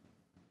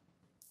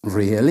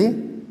 Really?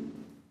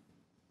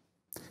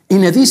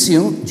 In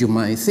addition, you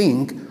might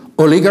think,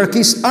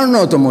 oligarchies are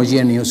not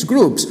homogeneous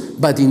groups,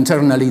 but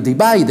internally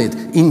divided,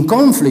 in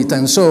conflict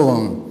and so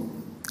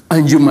on.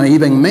 And you might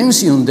even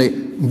mention the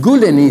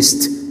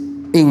Gulenists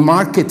in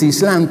Market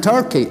Islam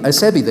Turkey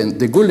as evident,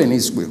 the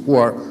Gulenists who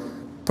are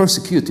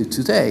persecuted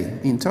today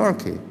in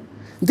Turkey.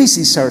 This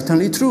is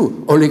certainly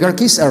true.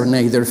 Oligarchies are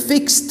neither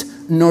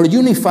fixed nor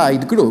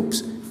unified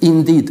groups.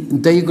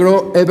 Indeed, they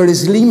grow ever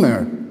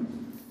slimmer.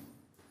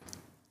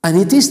 And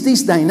it is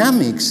these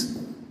dynamics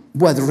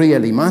what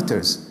really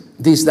matters.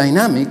 These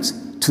dynamics,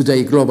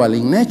 today global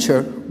in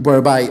nature,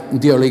 whereby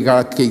the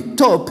oligarchy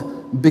top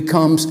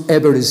becomes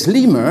ever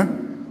slimmer,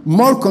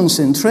 more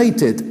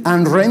concentrated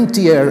and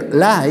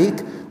rentier-like,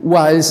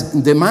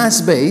 whilst the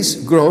mass base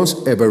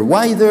grows ever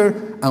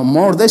wider and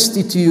more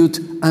destitute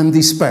and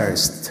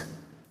dispersed.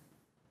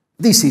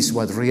 This is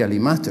what really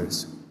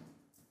matters.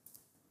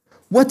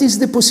 What is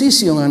the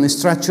position and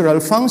structural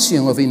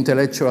function of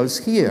intellectuals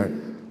here?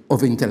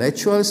 Of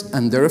intellectuals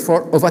and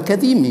therefore of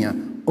academia,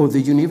 of the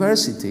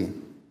university?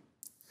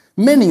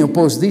 Many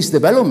oppose these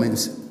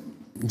developments,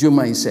 you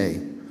might say,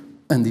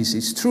 and this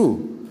is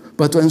true.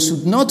 But one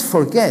should not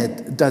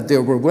forget that the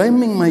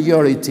overwhelming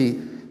majority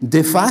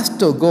de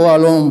facto go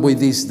along with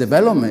these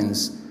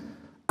developments,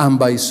 and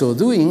by so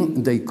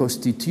doing, they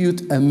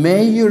constitute a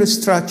major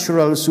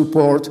structural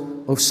support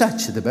of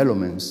such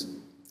developments.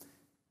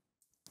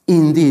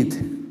 Indeed,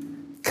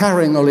 the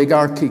current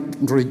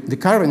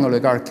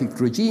oligarchic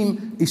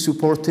regime is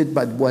supported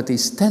by what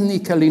is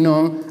technically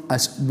known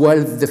as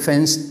wealth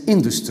defense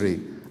industry,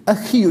 a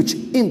huge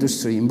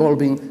industry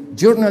involving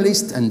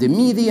journalists and the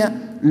media,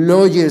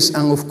 lawyers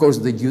and of course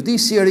the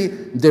judiciary,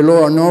 the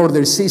law and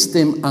order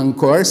system and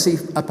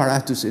coercive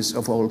apparatuses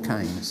of all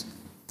kinds.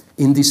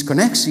 In this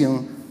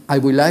connection, I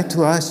would like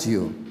to ask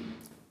you,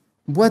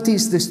 what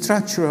is the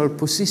structural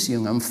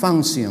position and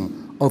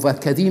function of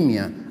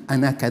academia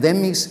and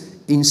academics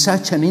in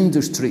such an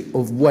industry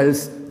of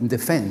wealth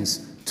defense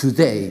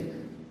today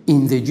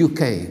in the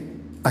UK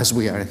as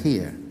we are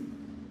here?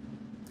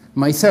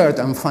 My third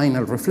and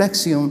final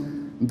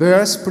reflection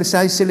bears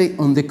precisely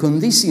on the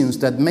conditions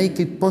that make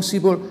it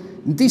possible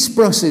this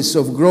process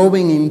of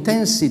growing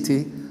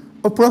intensity,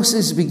 a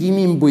process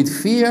beginning with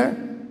fear,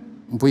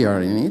 we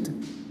are in it,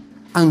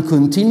 and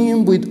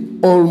continuing with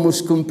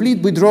almost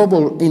complete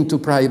withdrawal into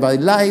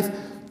private life,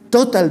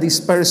 total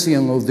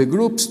dispersion of the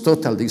groups,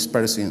 total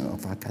dispersion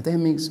of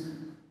academics,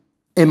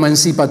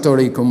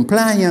 emancipatory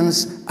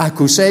compliance,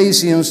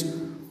 accusations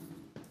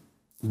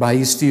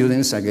by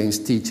students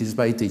against teachers,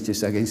 by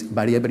teachers against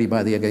by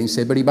everybody against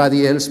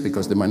everybody else,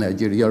 because the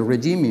managerial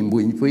regime in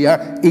which we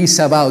are is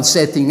about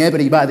setting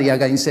everybody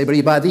against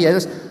everybody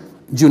else.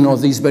 You know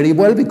this very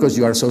well because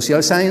you are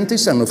social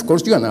scientists and of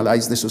course you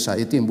analyze the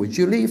society in which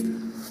you live.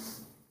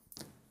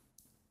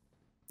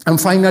 And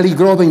finally,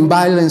 growing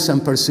violence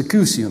and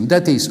persecution.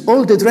 That is,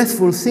 all the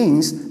dreadful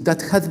things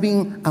that had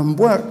been and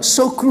were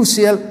so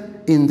crucial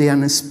in the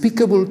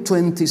unspeakable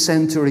 20th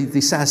century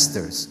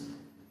disasters.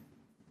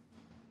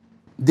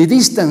 The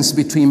distance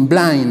between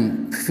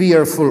blind,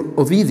 fearful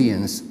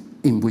obedience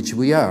in which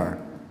we are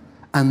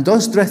and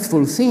those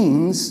dreadful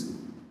things,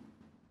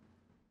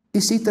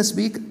 is it as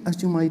big as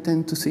you might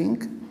tend to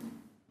think?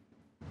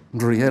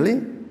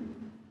 Really?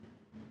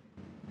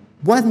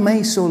 What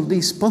makes all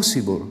this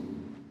possible?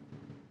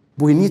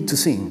 We need to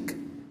think.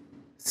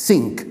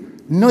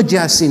 Think, not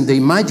just in the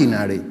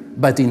imaginary,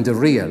 but in the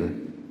real.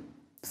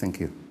 Thank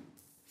you.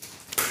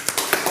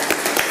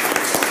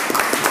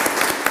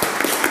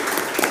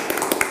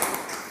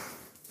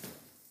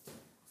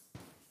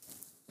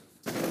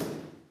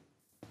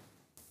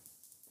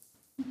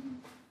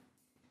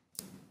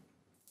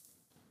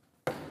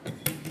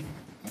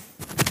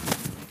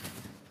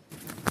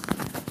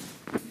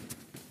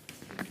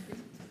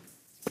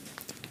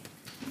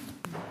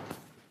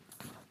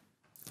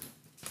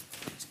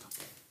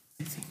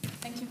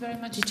 Very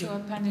much to our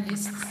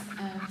panelists.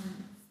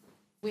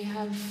 We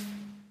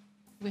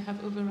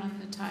have overrun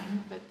the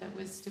time, but that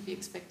was to be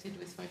expected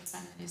with 5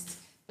 panelists.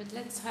 But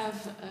let's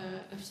have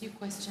a few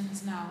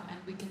questions now, and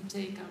we can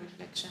take our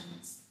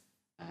reflections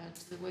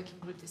to the working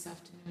group this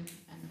afternoon,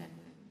 and then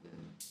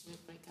we'll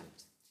break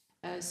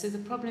out. So the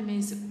problem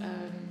is,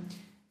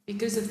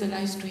 because of the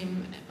live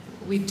stream,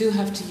 we do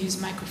have to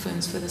use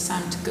microphones for the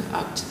sound to go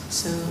out.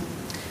 So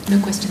no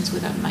questions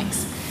without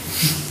mics.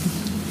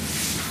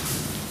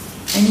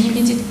 Any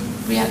immediate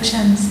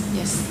reactions?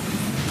 Yes.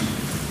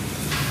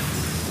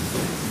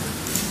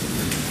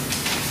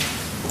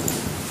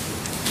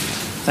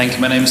 Thank you.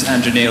 My name is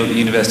Andrew Neil at the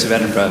University of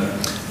Edinburgh.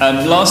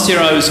 Last year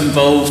I was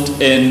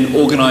involved in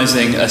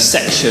organising a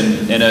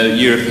section in a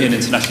European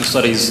International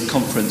Studies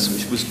conference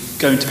which was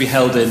going to be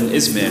held in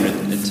Izmir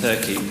in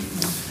Turkey.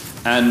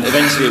 And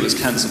eventually it was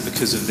cancelled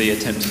because of the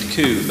attempted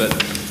coup. But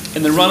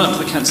in the run-up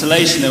to the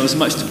cancellation there was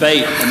much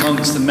debate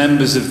amongst the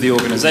members of the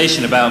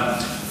organisation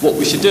about what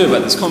we should do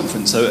about this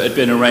conference. So it had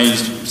been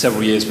arranged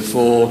several years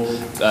before,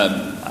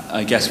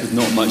 I guess with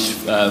not much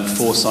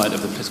foresight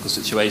of the political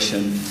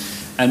situation.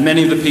 And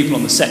many of the people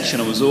on the section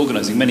I was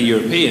organising, many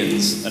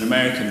Europeans and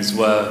Americans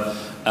were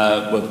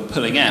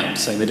pulling out,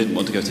 saying they didn't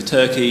want to go to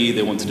Turkey,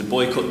 they wanted to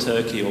boycott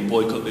Turkey or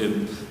boycott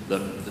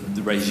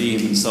the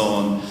regime and so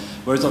on.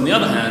 Whereas on the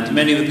other hand,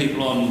 many of the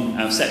people on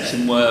our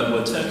section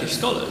were Turkish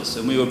scholars,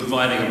 and we were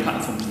providing a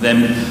platform for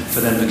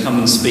them to come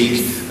and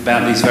speak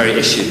about these very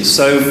issues.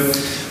 So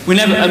we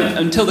never,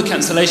 until the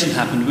cancellation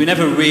happened, we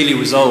never really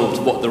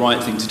resolved what the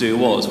right thing to do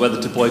was,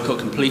 whether to boycott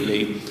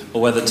completely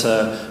or whether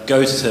to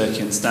go to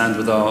Turkey and stand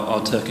with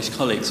our Turkish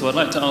colleagues. So I'd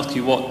like to ask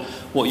you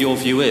what your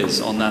view is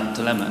on that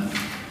dilemma.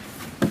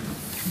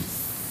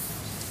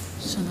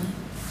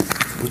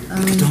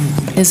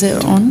 Is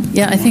it on?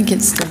 Yeah, I think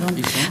it's still on.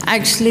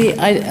 Actually,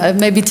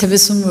 maybe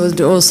Tebessum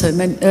would also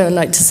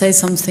like to say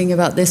something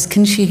about this.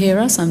 Can she hear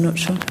us? I'm not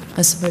sure.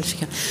 I suppose she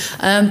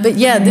can. But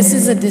yeah, this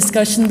is a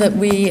discussion that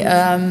we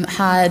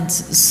had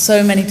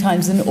so many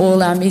times in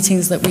all our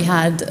meetings that we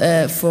had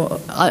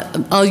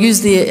I'll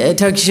use the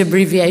Turkish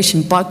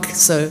abbreviation BAK,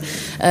 so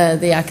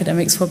the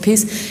Academics for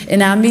Peace.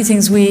 In our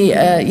meetings, we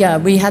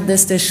had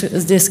this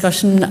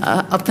discussion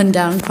up and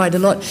down quite a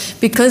lot,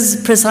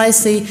 because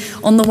precisely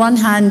on the one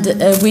hand,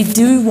 we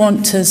do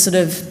want to sort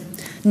of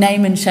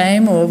name and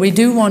shame, or we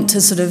do want to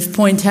sort of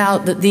point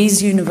out that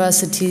these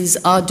universities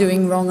are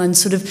doing wrong and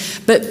sort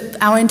of, but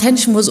our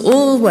intention was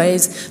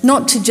always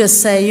not to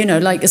just say, you know,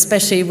 like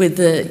especially with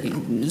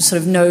the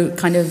sort of no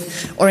kind of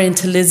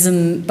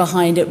Orientalism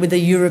behind it, with a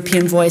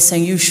European voice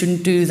saying you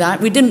shouldn't do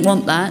that. We didn't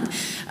want that.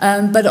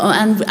 And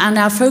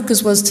our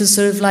focus was to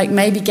sort of like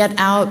maybe get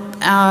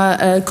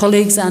our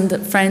colleagues and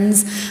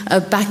friends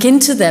back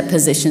into their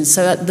positions.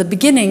 So at the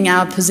beginning,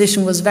 our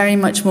position was very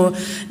much more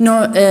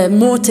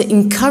to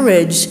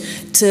encourage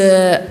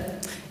to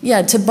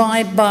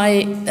abide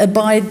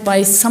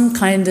by some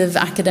kind of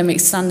academic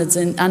standards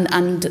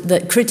and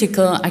that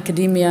critical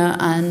academia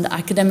and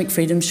academic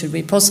freedom should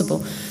be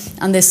possible.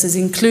 And this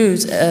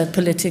includes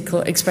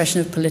political expression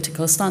of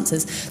political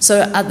stances.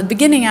 So at the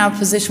beginning, our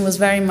position was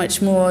very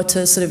much more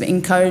to sort of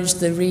encourage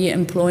the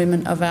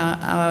re-employment of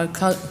our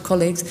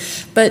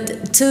colleagues.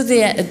 But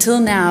till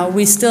now,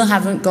 we still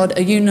haven't got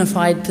a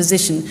unified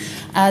position.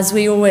 As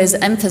we always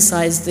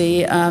emphasize,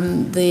 the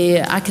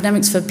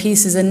Academics for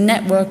Peace is a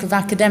network of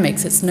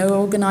academics. It's no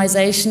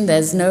organization,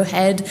 there's no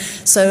head.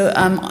 So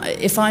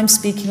if I'm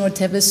speaking, or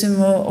Tebessum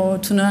or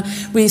Tuna,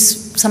 we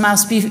somehow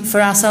speak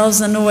for ourselves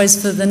and always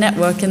for the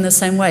network in the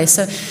same way.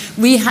 So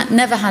we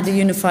never had a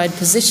unified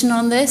position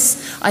on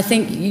this. I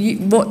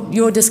think what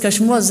your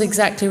discussion was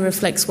exactly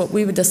reflects what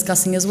we were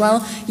discussing as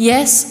well.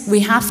 Yes,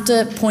 we have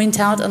to point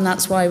out, and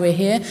that's why we're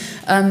here,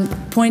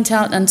 point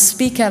out and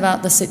speak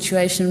about the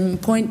situation,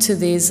 point to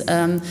these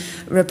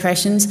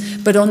repressions.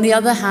 But on the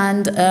other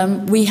hand,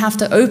 we have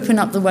to open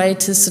up the way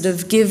to sort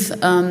of give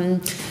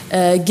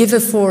a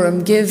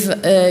forum,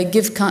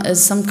 give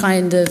some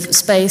kind of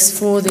space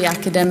for the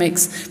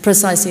academics,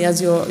 precisely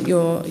as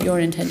your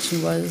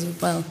intention was as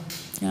well.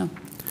 Yeah.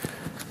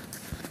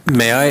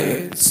 May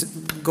I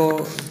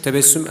go,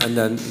 Tebessum, and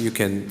then you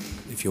can,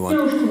 if you want.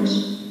 No, of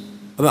course.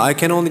 I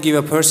can only give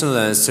a personal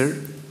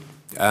answer,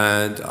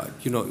 and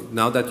you know,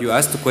 now that you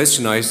asked the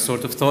question, I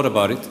sort of thought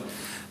about it.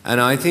 And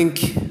I think,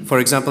 for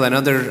example,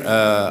 another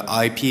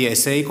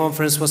IPSA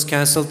conference was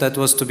cancelled that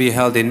was to be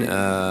held in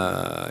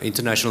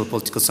International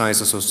Political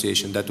Science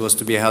Association. That was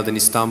to be held in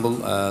Istanbul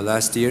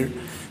last year,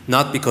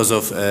 not because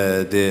of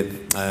the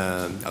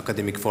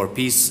Academic for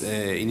Peace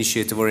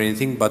initiative or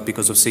anything, but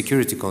because of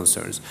security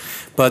concerns.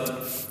 But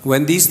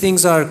when these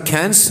things are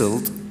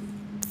cancelled,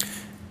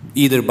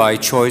 either by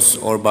choice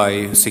or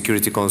by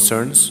security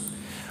concerns,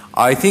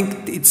 I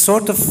think it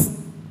sort of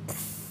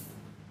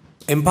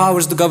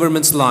empowers the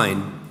government's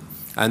line.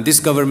 And this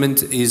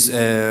government is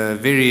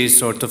very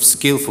sort of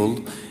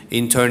skillful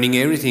in turning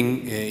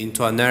everything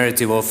into a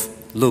narrative of,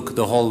 look,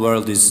 the whole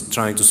world is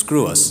trying to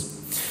screw us.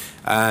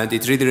 And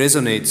it really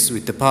resonates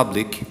with the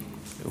public,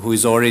 who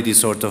is already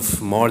sort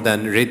of more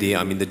than ready,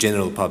 I mean the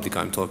general public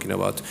I'm talking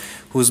about,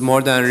 who's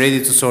more than ready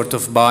to sort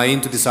of buy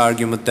into this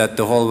argument that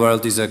the whole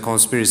world is a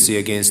conspiracy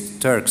against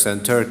Turks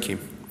and Turkey.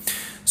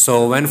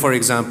 So when, for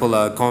example,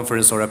 a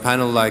conference or a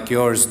panel like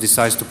yours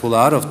decides to pull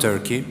out of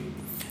Turkey,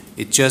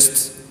 it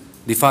just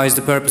defies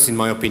the purpose, in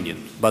my opinion.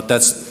 But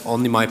that's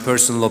only my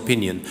personal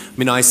opinion. I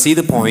mean, I see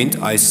the point.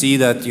 I see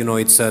that, you know,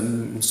 it's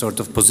a sort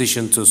of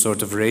position to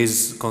sort of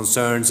raise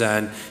concerns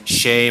and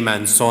shame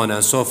and so on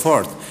and so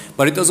forth.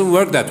 But it doesn't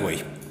work that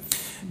way.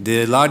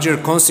 The larger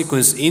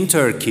consequence in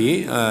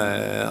Turkey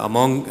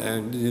among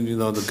you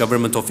know, the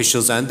government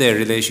officials and their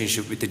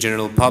relationship with the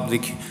general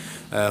public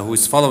who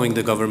is following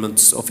the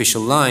government's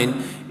official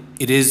line,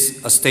 it is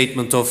a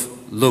statement of,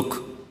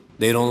 look,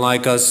 they don't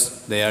like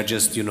us, they are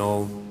just, you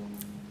know,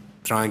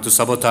 trying to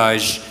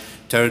sabotage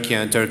Turkey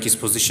and Turkey's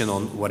position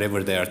on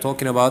whatever they are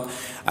talking about.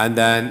 And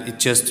then it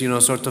just, you know,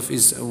 sort of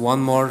is one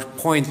more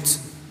point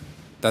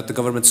that the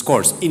government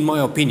scores, in my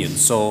opinion.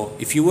 So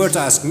if you were to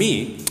ask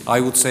me, I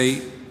would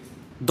say,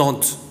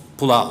 don't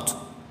pull out,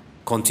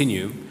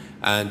 continue,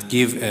 and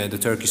give the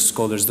Turkish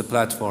scholars the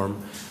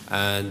platform,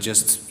 and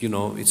just, you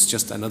know, it's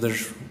just another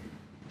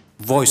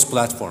voice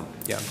platform.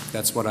 Yeah,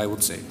 that's what I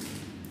would say.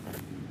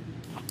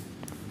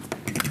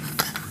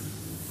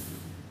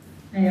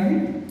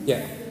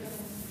 Yeah.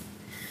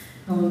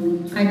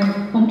 I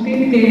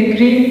completely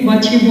agree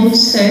what you both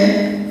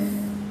said.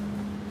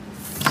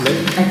 I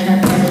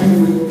can't hear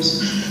my words.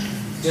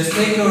 Just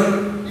take your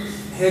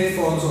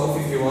headphones off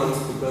if you want,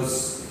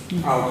 because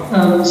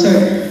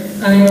sorry.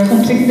 I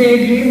completely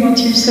agree what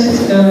you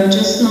said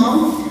just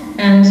now,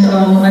 and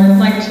I would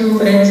like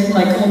to add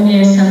like only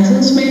a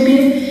sentence maybe.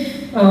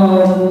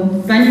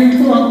 When you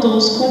pull out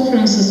those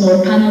conferences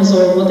or panels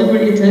or whatever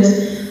it is,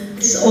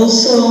 it's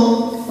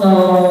also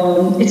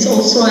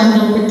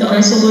ended with the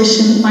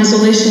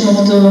isolation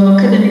of the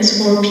academics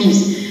for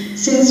peace.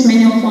 Since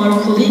many of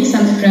our colleagues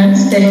and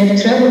friends, they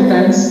have travel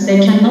bans, they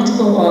cannot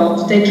go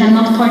out, they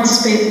cannot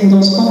participate in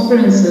those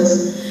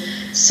conferences.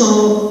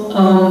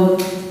 So,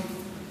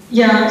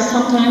 yeah,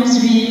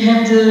 sometimes we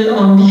have the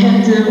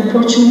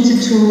opportunity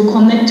to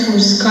connect through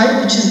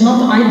Skype, which is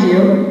not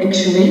ideal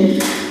actually.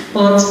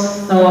 But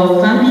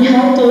when we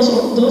have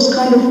those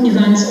kind of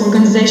events,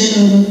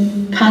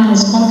 organization,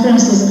 panels,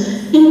 conferences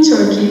in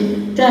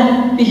Turkey,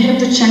 then we have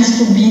the chance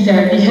to be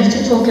there. We have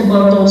to talk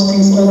about those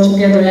things all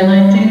together, and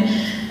I think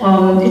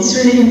it's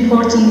really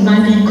important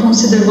when we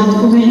consider what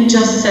Ulrike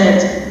just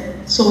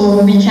said,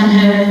 so we can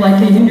have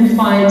like a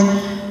unified,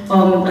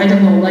 I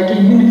don't know, like a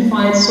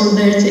unified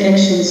solidarity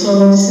action.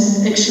 So this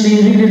is actually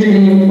really,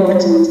 really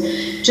important.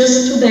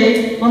 Just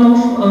today, one of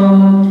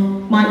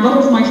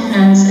my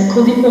friends, a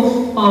colleague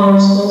of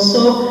ours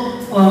also,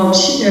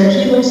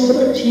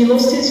 he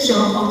lost his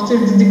job after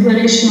the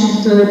declaration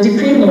of the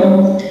decree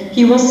law.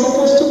 He was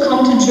supposed to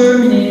come to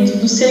Germany to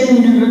the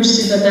same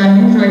university that I'm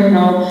in right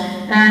now,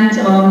 and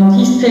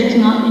he's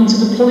taken into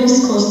the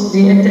police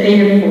custody at the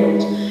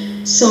airport.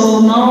 So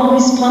now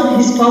his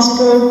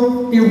passport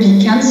will be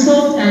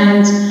cancelled,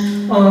 and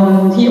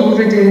he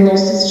already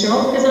lost his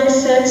job, as I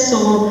said.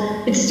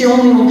 So it's the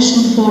only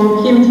option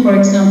for him, for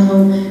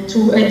example,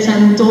 to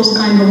attend those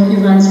kind of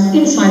events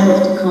inside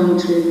of the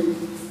country.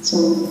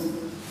 So.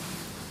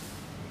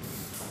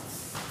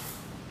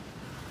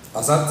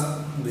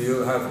 Azat, do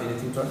you have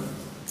anything to add?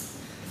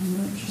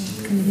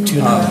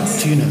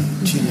 Tuna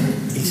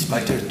is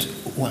better to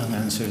one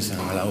answer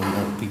and allow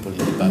more people in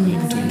the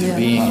public to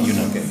intervene. You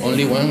know,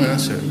 only one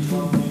answer.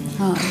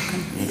 Oh,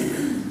 okay.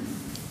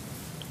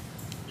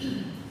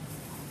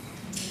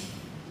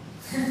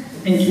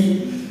 Thank you.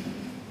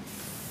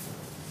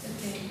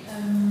 Okay.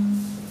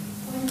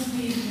 Point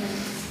we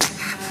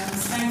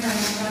thank our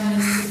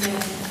panelists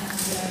again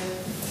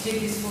and take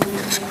this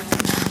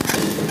forward.